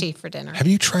determined. shakuhachi for dinner. Have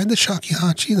you tried the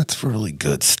shakuhachi? That's really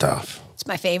good stuff. It's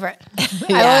my favorite.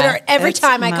 Yeah. I order it every It's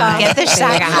time I my come. Get the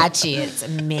shakuhachi. It's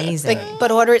amazing. But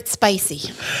order it spicy.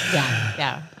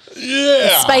 yeah.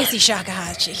 Spicy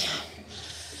shakuhachi.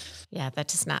 Yeah, that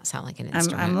does not sound like an I'm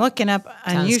instrument. looking up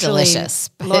Sounds unusually delicious,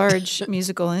 but- large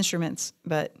musical instruments,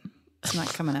 but it's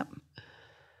not coming up.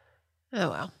 Oh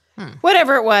well.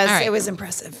 Whatever it was, All right. it was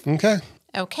impressive. Okay.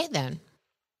 Okay, then.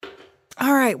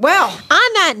 All right. Well, On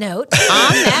that note,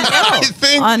 On that note,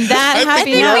 think on that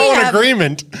happy we're note, all in have-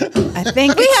 agreement. I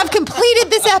think we have completed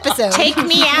this episode. take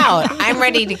me out. I'm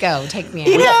ready to go. Take me out.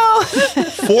 you know.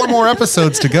 4 more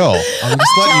episodes to go. I'm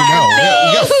just letting you know.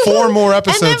 We got 4 more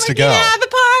episodes to go. Have a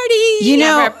party. You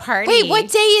know, Have a party. Wait, what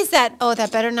day is that? Oh,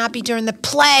 that better not be during the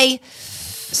play.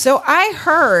 So I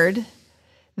heard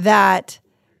that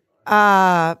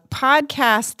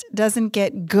podcast doesn't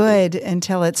get good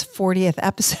until its 40th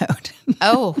episode.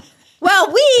 Oh, Well,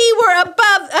 we were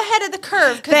ahead of the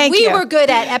curve because Thank we you. were good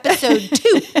at episode 2.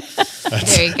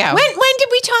 there you go. When did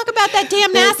we talk about that damn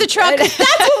NASA truck? That's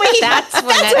when we That's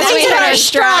when we hit our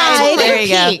stride. There you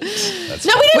go.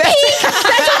 No, we didn't peak.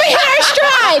 That's when we hit our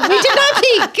stride. We did not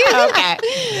peak. Okay.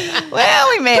 Well,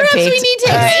 we may have Perhaps we peaked. need to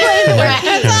explain the rest.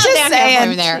 Just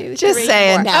saying. there. Just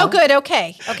saying. Oh, good.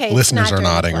 Okay. Okay. it's Listeners not are during the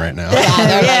nodding play. right now. Yeah,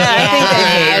 I think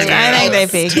they peaked. I think they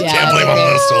peaked. Can't believe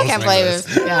I'm still Can't listening believe to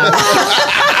this. it. Yeah.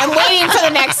 I'm waiting for the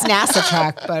next NASA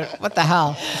truck, but what the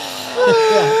hell?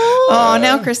 Oh,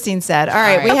 now Christine said. All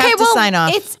right, we Okay, have to well, sign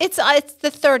off. It's the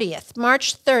 30th,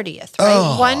 March 30th,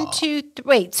 right? Oh. 1, 2, 3.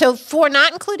 Wait, so 4,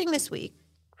 not including this week,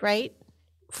 right?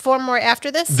 4 more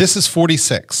after this? This is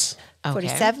 46.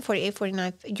 47, 48,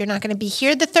 49. You're not going to be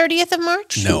here the 30th of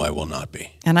March? No, I will not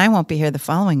be. And I won't be here the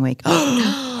following week.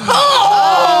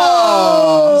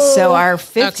 So our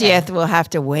 50th will have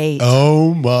to wait.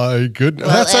 Oh my goodness.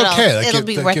 Well, That's okay. That it'll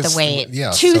be that worth gives- the wait.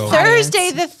 Yeah. To so-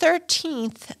 Thursday the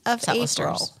 13th of Setlisteners.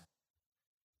 April,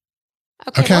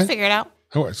 Okay, Okay. we'll figure it out.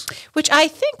 That works. which I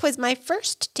think was my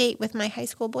first date with my high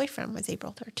school boyfriend was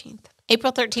April 13th.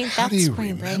 April 13th. How do That's you spring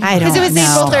remember? break. I don't Because it was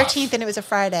know. April 13th and it was a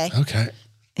Friday. Okay.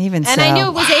 Even And so. I knew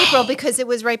it was April because it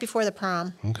was right before the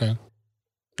prom. Okay.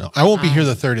 No, I won't be here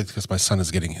the 30th because my son is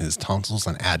getting his tonsils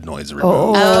and adenoids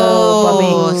removed.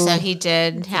 Oh, Bubby. so he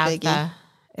did have biggie.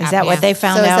 the. Is that what they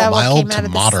found So is that out? what Mild came to out of the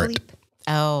moderate. sleep?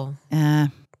 Oh,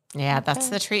 yeah, that's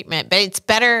the treatment. But it's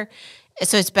better.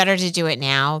 So it's better to do it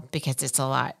now because it's a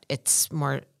lot. It's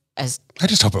more as I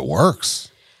just hope it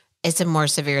works. it's a more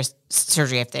severe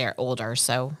surgery if they're older.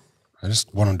 So I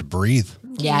just want him to breathe.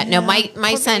 yeah, no,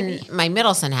 my son, my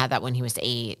middle son had that when he was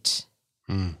 8.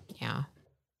 Yeah,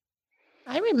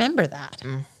 I remember that.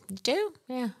 you do.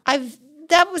 Yeah.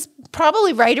 That was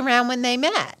probably right around when they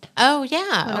met. Oh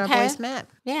yeah. When okay. our boys met.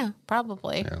 Yeah,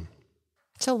 probably. Yeah.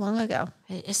 So long ago.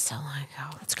 It is so long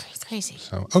ago. That's crazy.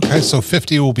 So, okay, so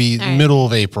 50 will be right. middle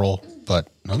of April, but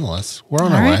nonetheless, we're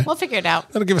on our right. way. We'll figure it out.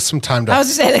 That'll give us some time to I was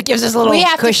going to say that gives us a little We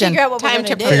have cushion. to figure out what Time we're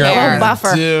to going to do. figure out Little what buffer.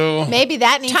 we're gonna do. Maybe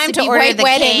that needs Time to to be order white the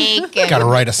wedding. cake. Got to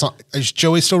write a song. Is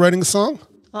Joey still writing a song?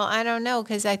 Well, I don't know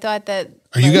because I thought that.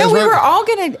 Are you guys No, we writing? were all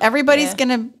going to, everybody's Yeah.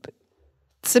 going to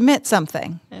submit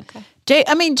something. Okay.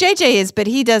 JJ is, but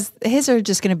he does, his are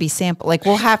just going to be sample. Like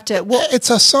we'll have to, It's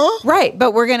a song? right.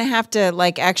 But we're going to have to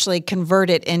like actually convert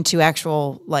it into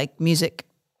actual like music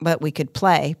that we could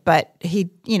play. But he,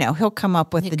 he'll come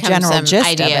up with the come general some gist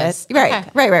ideas. of it. Right,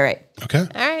 Okay. right. Okay.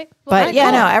 All right. But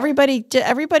yeah, no,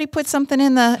 everybody put something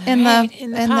in the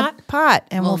the pot,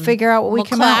 and we'll figure out what we We'll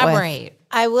come out with. collaborate.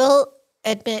 I will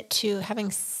admit to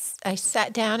having. I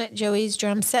sat down at Joey's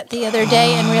drum set the other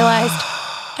day and realized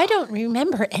I don't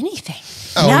remember anything.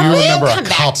 Oh, No, you we'll remember come a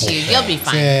back couple to you. You'll be things.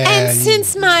 fine. Yeah, And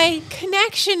since my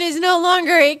connection is no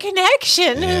longer a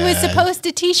connection, who was supposed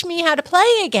to teach me how to play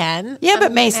again? Yeah, I'm but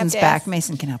gonna Mason's have to back. ask-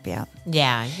 Mason can help you out.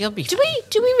 Yeah, you'll be Do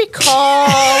we recall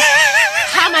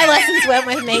how my lessons went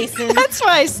with Mason? That's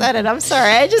why I said it. I'm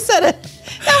sorry. I just said it.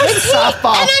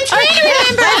 Softball. And I'm trying to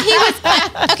remember if he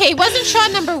was okay. He wasn't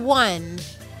Sean number 1,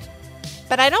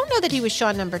 but I don't know that he was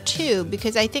Sean number 2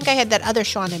 because I think I had that other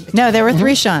Sean in between. No, there were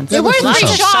 3 Seans. There were 3 lots of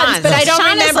Seans, Seans. but I don't Sean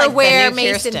is remember like the where new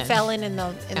Mason Kirsten. fell in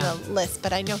the list.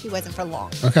 But I know he wasn't for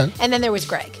long. Okay. And then there was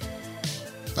Greg.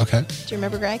 Okay. Do you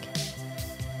remember Greg?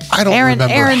 I don't remember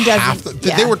Aaron half. doesn't-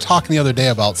 They were talking the other day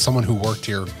about someone who worked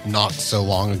here not so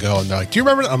long ago, and they're like, "Do you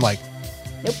remember?" I'm like,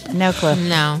 No clue.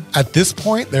 No. at this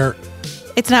point, they're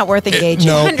It's not worth engaging.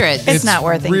 no, Hundreds. It's not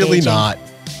worth really engaging. not.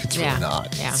 It's Yeah. really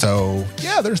not. Yeah. So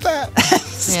yeah, there's that.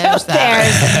 Yeah, there's that.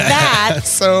 There's that.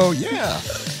 So yeah.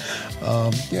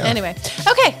 Yeah. Anyway,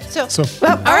 okay. So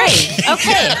All right.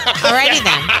 Okay. Alrighty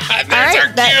then. All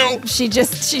right, that, she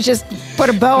just put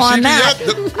a bow on that.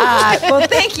 Well,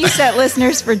 thank you, set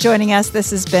listeners, for joining us. This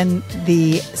has been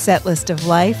the Set List of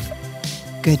Life.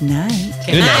 Good night.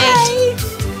 Good night.